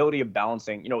the ability of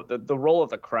balancing, the role of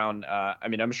the crown.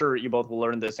 I'm sure you both will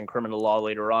learn this in criminal law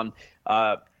later on.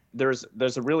 There's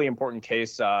a really important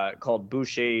case called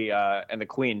Boucher and the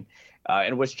Queen,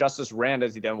 in which Justice Rand,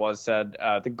 as he then was, said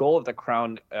the goal of the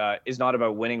crown is not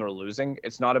about winning or losing.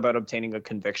 It's not about obtaining a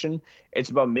conviction.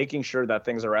 It's about making sure that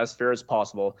things are as fair as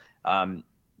possible,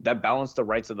 that balance the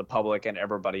rights of the public and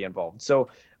everybody involved. So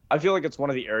I feel like it's one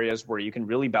of the areas where you can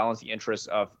really balance the interests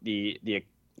of the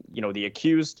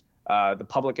accused, the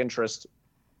public interest,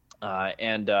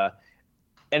 and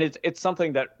it's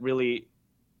something that really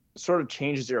sort of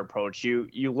changes your approach.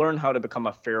 You learn how to become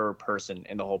a fairer person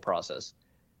in the whole process.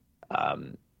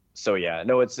 So yeah,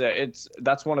 no, it's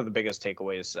that's one of the biggest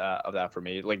takeaways of that for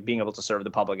me, like being able to serve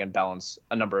the public and balance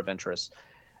a number of interests.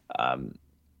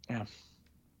 Yeah.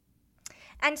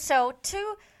 And so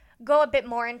to go a bit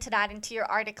more into that, into your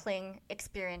articling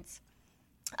experience,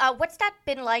 what's that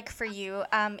been like for you?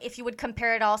 If you would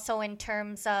compare it also in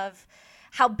terms of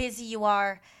how busy you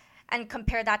are and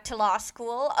compare that to law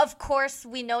school. Of course,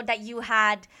 we know that you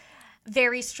had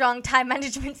very strong time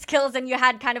management skills and you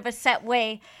had kind of a set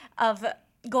way of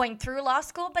going through law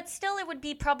school, but still it would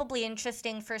be probably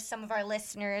interesting for some of our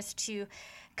listeners to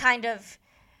kind of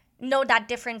know that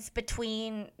difference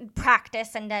between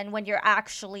practice and then when you're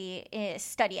actually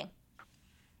studying.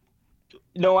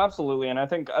 No, absolutely, and I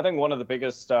think one of the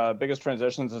biggest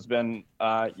transitions has been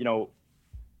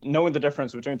knowing the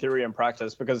difference between theory and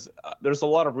practice, because there's a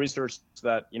lot of research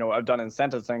that I've done in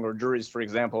sentencing or juries, for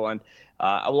example, and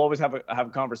I will always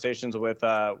have conversations with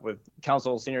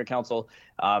senior counsel,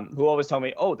 who always tell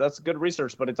me, oh, that's good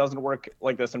research, but it doesn't work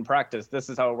like this in practice. This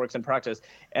is how it works in practice,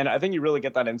 and I think you really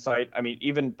get that insight. I mean,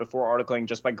 even before articling,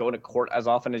 just by going to court as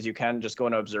often as you can, just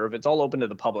going to observe. It's all open to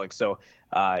the public, so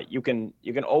you can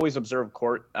always observe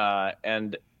court,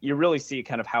 and you really see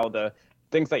kind of how the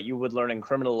things that you would learn in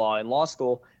criminal law in law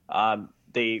school,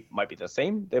 they might be the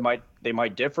same, they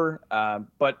might differ,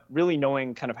 but really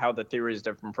knowing kind of how the theory is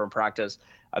different from practice,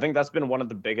 I think that's been one of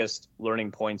the biggest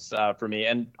learning points for me,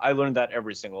 and I learned that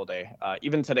every single day.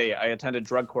 Even today, I attended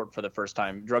drug court for the first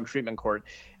time, drug treatment court,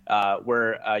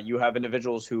 where you have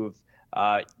individuals who've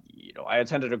I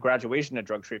attended a graduation at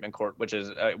drug treatment court, which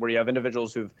is where you have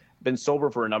individuals who've been sober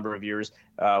for a number of years,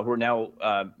 who are now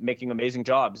making amazing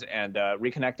jobs and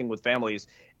reconnecting with families.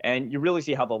 And you really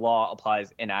see how the law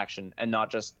applies in action and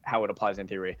not just how it applies in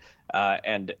theory.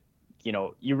 And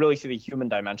you really see the human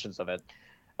dimensions of it.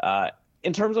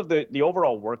 In terms of the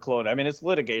overall workload, I mean, it's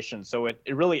litigation, so it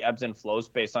really ebbs and flows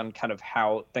based on kind of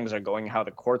how things are going, how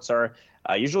the courts are.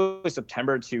 Usually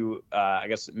September to, I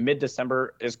guess,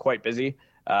 mid-December is quite busy.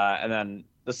 And then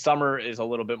the summer is a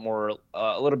little bit more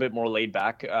laid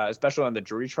back, especially on the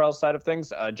jury trial side of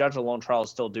things. Judge alone trials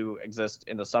still do exist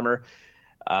in the summer.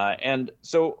 And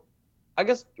so I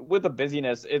guess with the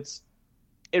busyness, it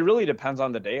really depends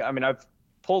on the day. I mean, I've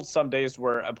pulled some days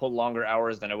where I pulled longer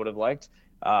hours than I would have liked.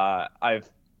 I've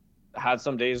had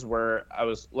some days where I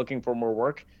was looking for more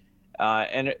work,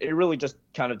 and it really just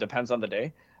kind of depends on the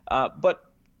day. But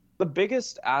the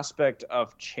biggest aspect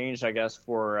of change, I guess,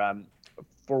 for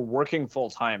working full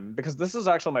time, because this is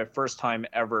actually my first time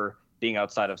ever being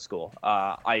outside of school.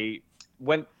 I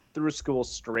went through school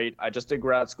straight. I just did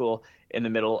grad school in the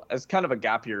middle as kind of a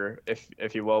gap year,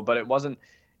 if you will, but it wasn't.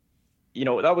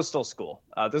 That was still school.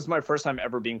 This is my first time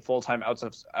ever being full time out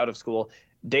of school.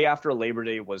 Day after Labor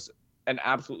Day was an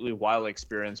absolutely wild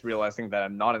experience, realizing that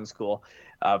I'm not in school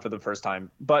for the first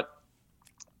time. But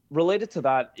related to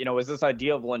that, is this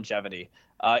idea of longevity.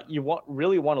 You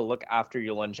really want to look after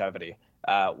your longevity.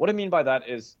 What I mean by that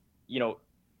is,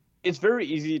 it's very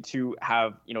easy to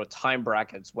have, time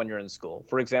brackets when you're in school.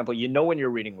 For example, when your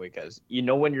reading week is,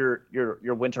 when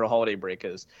your winter holiday break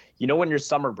is, when your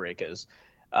summer break is.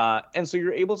 And so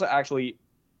you're able to actually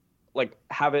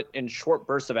have it in short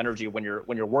bursts of energy when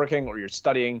you're working or you're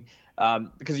studying,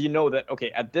 because that,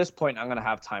 okay, at this point I'm going to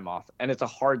have time off, and it's a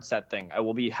hard set thing. I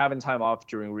will be having time off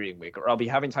during reading week, or I'll be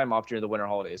having time off during the winter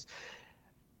holidays.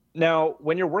 Now,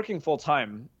 when you're working full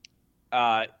time,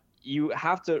 you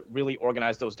have to really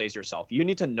organize those days yourself. You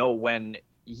need to know when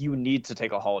you need to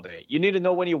take a holiday. You need to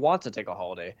know when you want to take a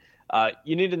holiday.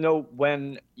 You need to know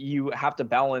when you have to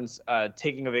balance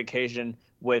taking a vacation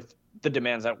with the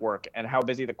demands at work and how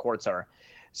busy the courts are.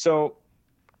 So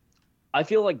I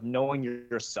feel like knowing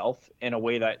yourself in a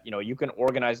way that, you can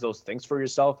organize those things for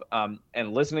yourself,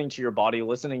 and listening to your body,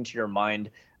 listening to your mind,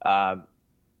 um,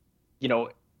 you know,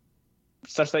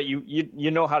 such that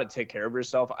you know how to take care of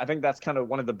yourself. I think that's kind of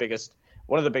one of the biggest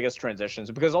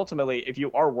transitions, because ultimately, if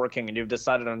you are working and you've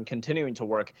decided on continuing to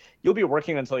work, you'll be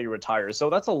working until you retire. So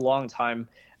that's a long time.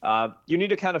 You need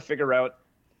to kind of figure out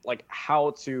like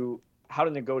how to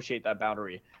negotiate that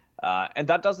boundary. And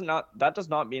that does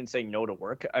not mean saying no to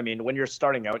work. I mean, when you're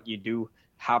starting out, you do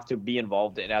have to be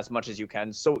involved in as much as you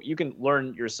can, so you can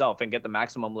learn yourself and get the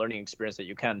maximum learning experience that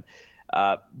you can.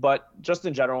 But just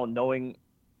in general, knowing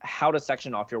how to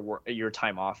section off your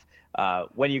time off.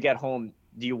 When you get home,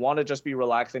 do you want to just be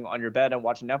relaxing on your bed and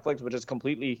watching Netflix, which is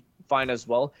completely fine as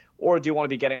well, or do you want to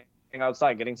be getting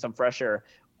outside, getting some fresh air,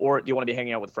 or do you want to be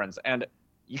hanging out with friends? And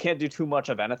you can't do too much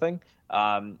of anything.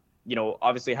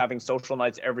 Obviously having social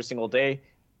nights every single day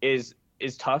is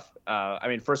tough. I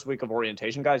mean, first week of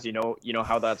orientation, guys, you know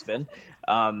how that's been.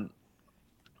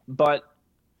 But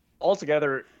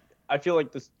altogether, I feel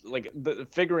like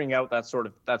figuring out that sort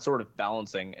of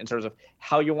balancing in terms of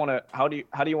how do you want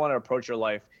to approach your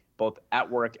life, both at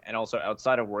work and also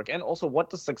outside of work, and also what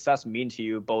does success mean to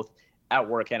you both at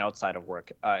work and outside of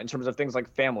work, in terms of things like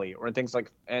family, or in terms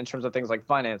of things like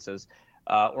finances,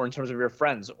 or in terms of your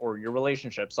friends or your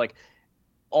relationships. Like,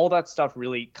 all that stuff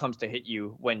really comes to hit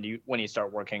you when you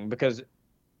start working, because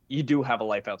you do have a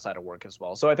life outside of work as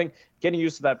well. So I think getting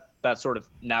used to that sort of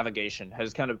navigation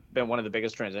has kind of been one of the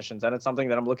biggest transitions, and it's something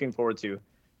that I'm looking forward to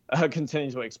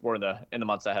continuing to explore in the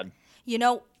months ahead.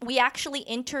 We actually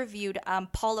interviewed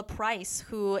Paula Price,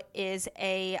 who is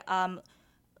a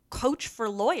coach for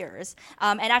lawyers.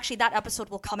 And actually, that episode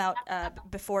will come out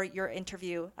before your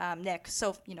interview, Nick.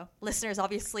 So, listeners,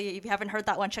 obviously, if you haven't heard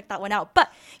that one, check that one out.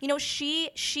 But,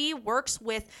 she works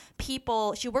with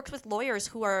people, she works with lawyers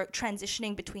who are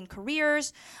transitioning between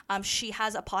careers. She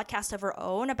has a podcast of her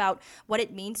own about what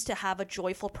it means to have a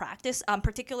joyful practice,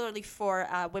 particularly for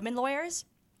women lawyers.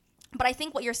 But I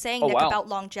think what you're saying, Nick, wow. about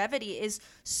longevity is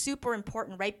super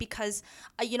important, right? Because,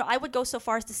 I would go so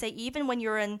far as to say, even when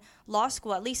you're in law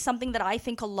school, at least something that I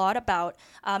think a lot about,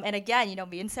 and again,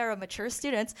 me and Sarah are mature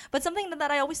students, but something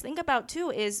that I always think about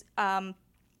too is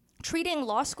treating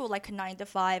law school like a 9 to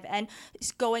 5 and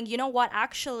going, you know what,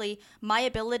 actually, my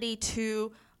ability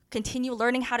to continue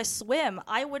learning how to swim,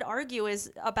 I would argue, is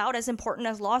about as important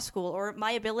as law school. Or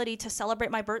my ability to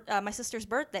celebrate my sister's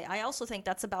birthday, I also think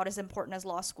that's about as important as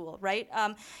law school, right?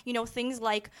 Things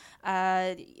like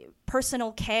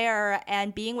personal care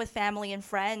and being with family and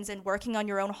friends and working on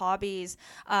your own hobbies,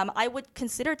 I would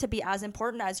consider to be as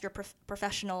important as your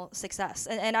professional success.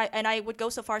 And I would go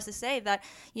so far as to say that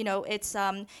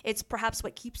it's perhaps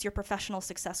what keeps your professional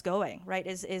success going, right?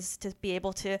 Is to be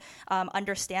able to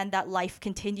understand that life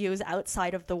continues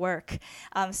outside of the work.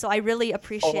 So I really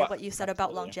appreciate what you said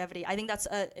about longevity. I think that's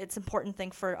it's an important thing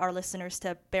for our listeners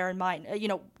to bear in mind.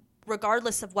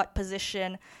 Regardless of what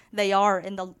position they are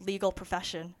in the legal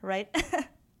profession, right?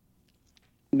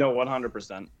 No,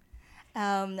 100%.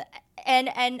 I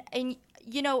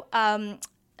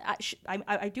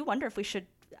do wonder if we should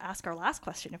ask our last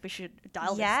question, if we should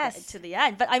dial this to the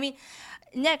end. But I mean,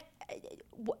 Nick,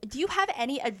 do you have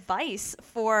any advice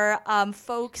for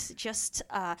folks just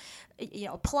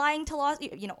applying to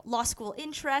law school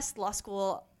interest, law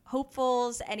school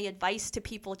hopefuls? Any advice to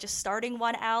people just starting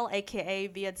one, Al,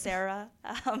 aka me and Sarah?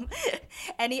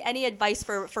 Any advice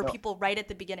for people right at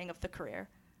the beginning of the career?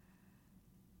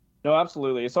 No,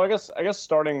 absolutely. So I guess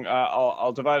starting,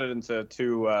 I'll divide it into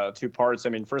two parts. I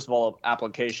mean, first of all,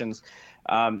 applications.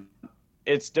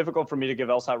 It's difficult for me to give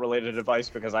LSAT related advice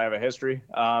because I have a history.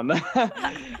 But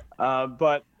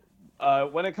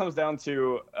when it comes down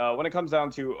to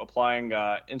applying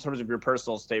in terms of your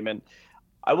personal statement,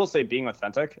 I will say being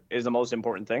authentic is the most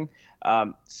important thing.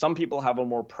 Some people have a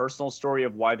more personal story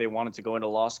of why they wanted to go into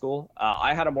law school.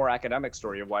 I had a more academic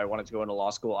story of why I wanted to go into law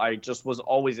school. I just was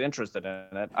always interested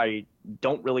in it. I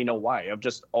don't really know why. I've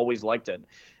just always liked it.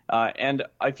 And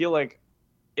I feel like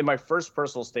in my first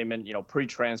personal statement,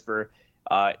 pre-transfer,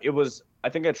 I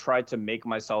think I tried to make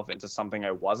myself into something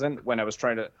I wasn't when I was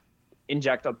trying to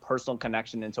inject a personal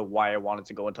connection into why I wanted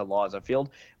to go into law as a field,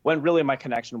 when really my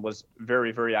connection was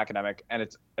very, very academic, and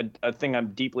it's a thing I'm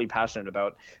deeply passionate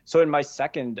about. So in my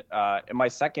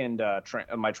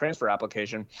transfer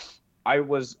application, I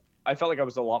felt like I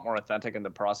was a lot more authentic in the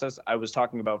process. I was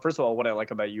talking about, first of all, what I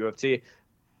like about U of T,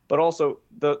 but also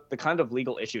the kind of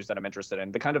legal issues that I'm interested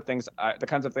in, the kinds of things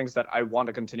that I want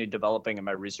to continue developing in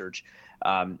my research,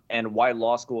 and why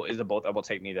law school is a boat that will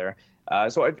take me there.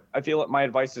 So I feel that my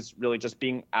advice is really just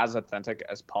being as authentic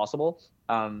as possible.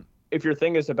 if your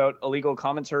thing is about illegal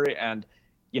commentary and,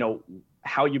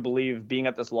 how you believe being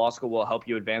at this law school will help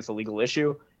you advance a legal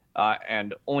issue,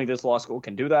 and only this law school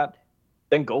can do that,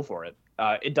 then go for it.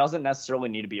 It doesn't necessarily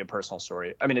need to be a personal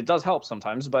story. I mean, it does help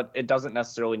sometimes, but it doesn't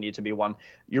necessarily need to be one.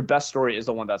 Your best story is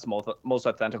the one that's most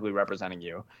authentically representing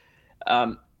you.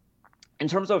 In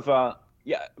terms of for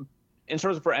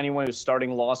anyone who's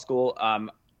starting law school,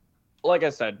 like I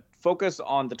said, focus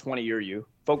on the 20-year you.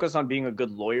 Focus on being a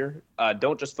good lawyer.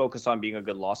 Don't just focus on being a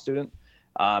good law student.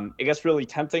 It gets really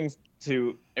tempting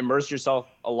to immerse yourself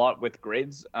a lot with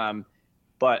grades,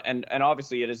 but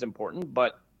obviously it is important,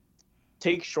 but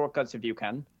take shortcuts if you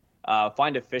can.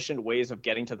 Find efficient ways of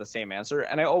getting to the same answer.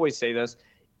 And I always say this,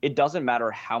 it doesn't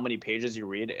matter how many pages you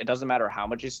read. It doesn't matter how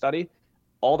much you study.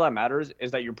 All that matters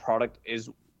is that your product is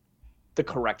the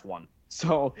correct one.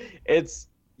 So it's,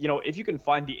 if you can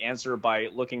find the answer by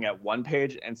looking at one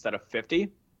page instead of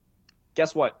 50,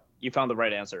 guess what? You found the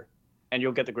right answer and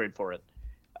you'll get the grade for it.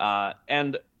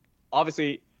 And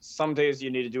obviously, some days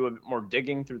you need to do a bit more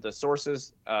digging through the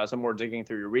sources, some more digging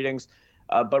through your readings.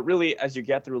 But really, as you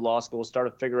get through law school,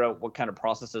 start to figure out what kind of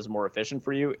process is more efficient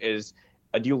for you. Do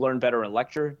you learn better in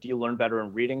lecture? Do you learn better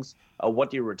in readings?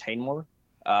 What do you retain more?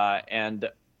 And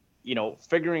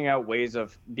figuring out ways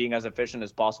of being as efficient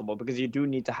as possible, because you do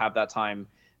need to have that time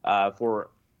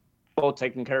for both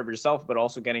taking care of yourself, but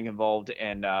also getting involved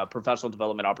in professional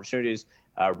development opportunities,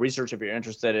 research if you're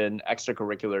interested in,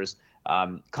 extracurriculars,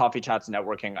 coffee chats,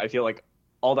 networking. I feel like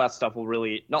all that stuff will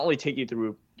really not only take you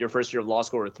through your first year of law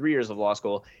school or 3 years of law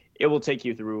school, it will take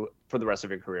you through for the rest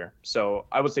of your career. So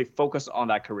I would say focus on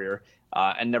that career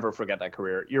and never forget that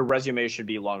career. Your resume should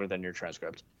be longer than your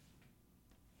transcript.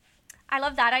 I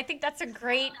love that. I think that's a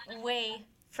great way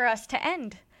for us to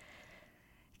end.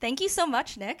 Thank you so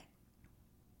much, Nick.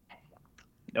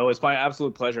 No, it's my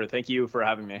absolute pleasure. Thank you for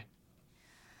having me.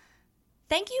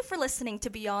 Thank you for listening to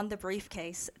Beyond the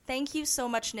Briefcase. Thank you so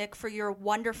much, Nick, for your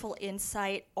wonderful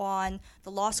insight on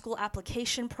the law school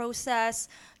application process,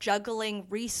 juggling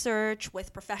research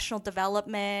with professional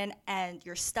development and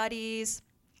your studies,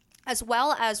 as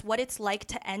well as what it's like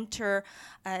to enter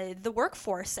the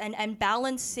workforce and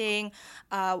balancing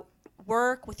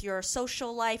work with your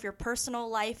social life, your personal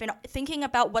life, and thinking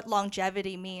about what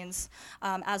longevity means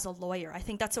as a lawyer. I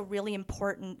think that's a really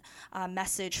important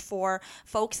message for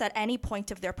folks at any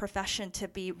point of their profession to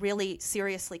be really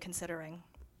seriously considering.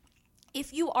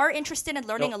 If you are interested in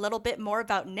learning a little bit more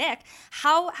about Nick,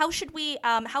 how should we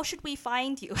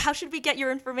find you? How should we get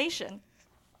your information?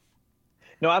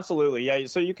 No, absolutely. Yeah.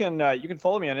 So you can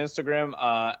follow me on Instagram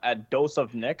at Dose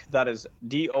of Nick. That is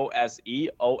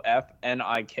DOSEOFNIK.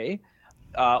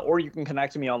 Or you can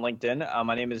connect to me on LinkedIn.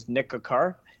 My name is Nick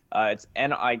Khakhar. It's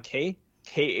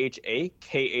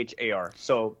NIKKHAKHAR.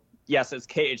 So yes, it's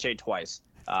KHA twice.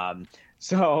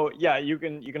 So yeah, you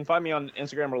can find me on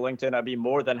Instagram or LinkedIn. I'd be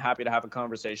more than happy to have a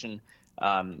conversation.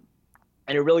 And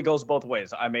it really goes both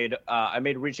ways. I made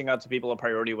reaching out to people a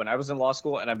priority when I was in law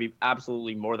school, and I'd be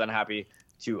absolutely more than happy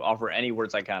to offer any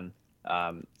words I can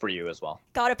for you as well.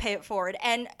 Gotta pay it forward.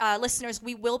 And listeners,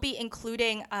 we will be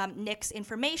including Nick's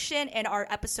information in our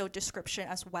episode description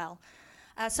as well.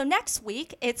 So next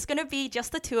week, it's going to be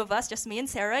just the two of us, just me and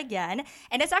Sarah again.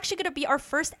 And it's actually going to be our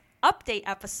first update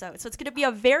episode. So it's going to be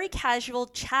a very casual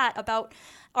chat about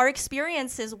our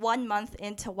experiences 1 month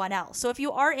into 1L. So if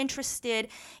you are interested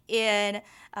in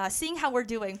seeing how we're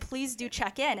doing, please do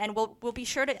check in. And we'll be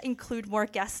sure to include more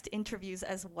guest interviews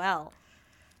as well.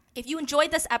 If you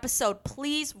enjoyed this episode,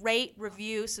 please rate,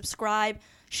 review, subscribe,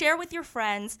 share with your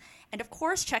friends, and of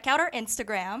course, check out our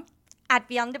Instagram at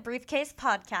Beyond the Briefcase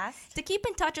Podcast to keep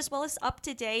in touch as well as up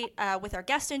to date with our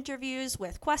guest interviews,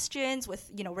 with questions,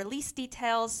 with release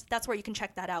details. That's where you can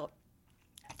check that out.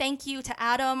 Thank you to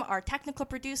Adam, our technical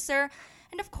producer,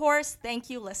 and of course, thank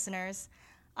you, listeners.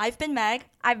 I've been Meg.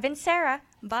 I've been Sarah.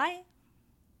 Bye.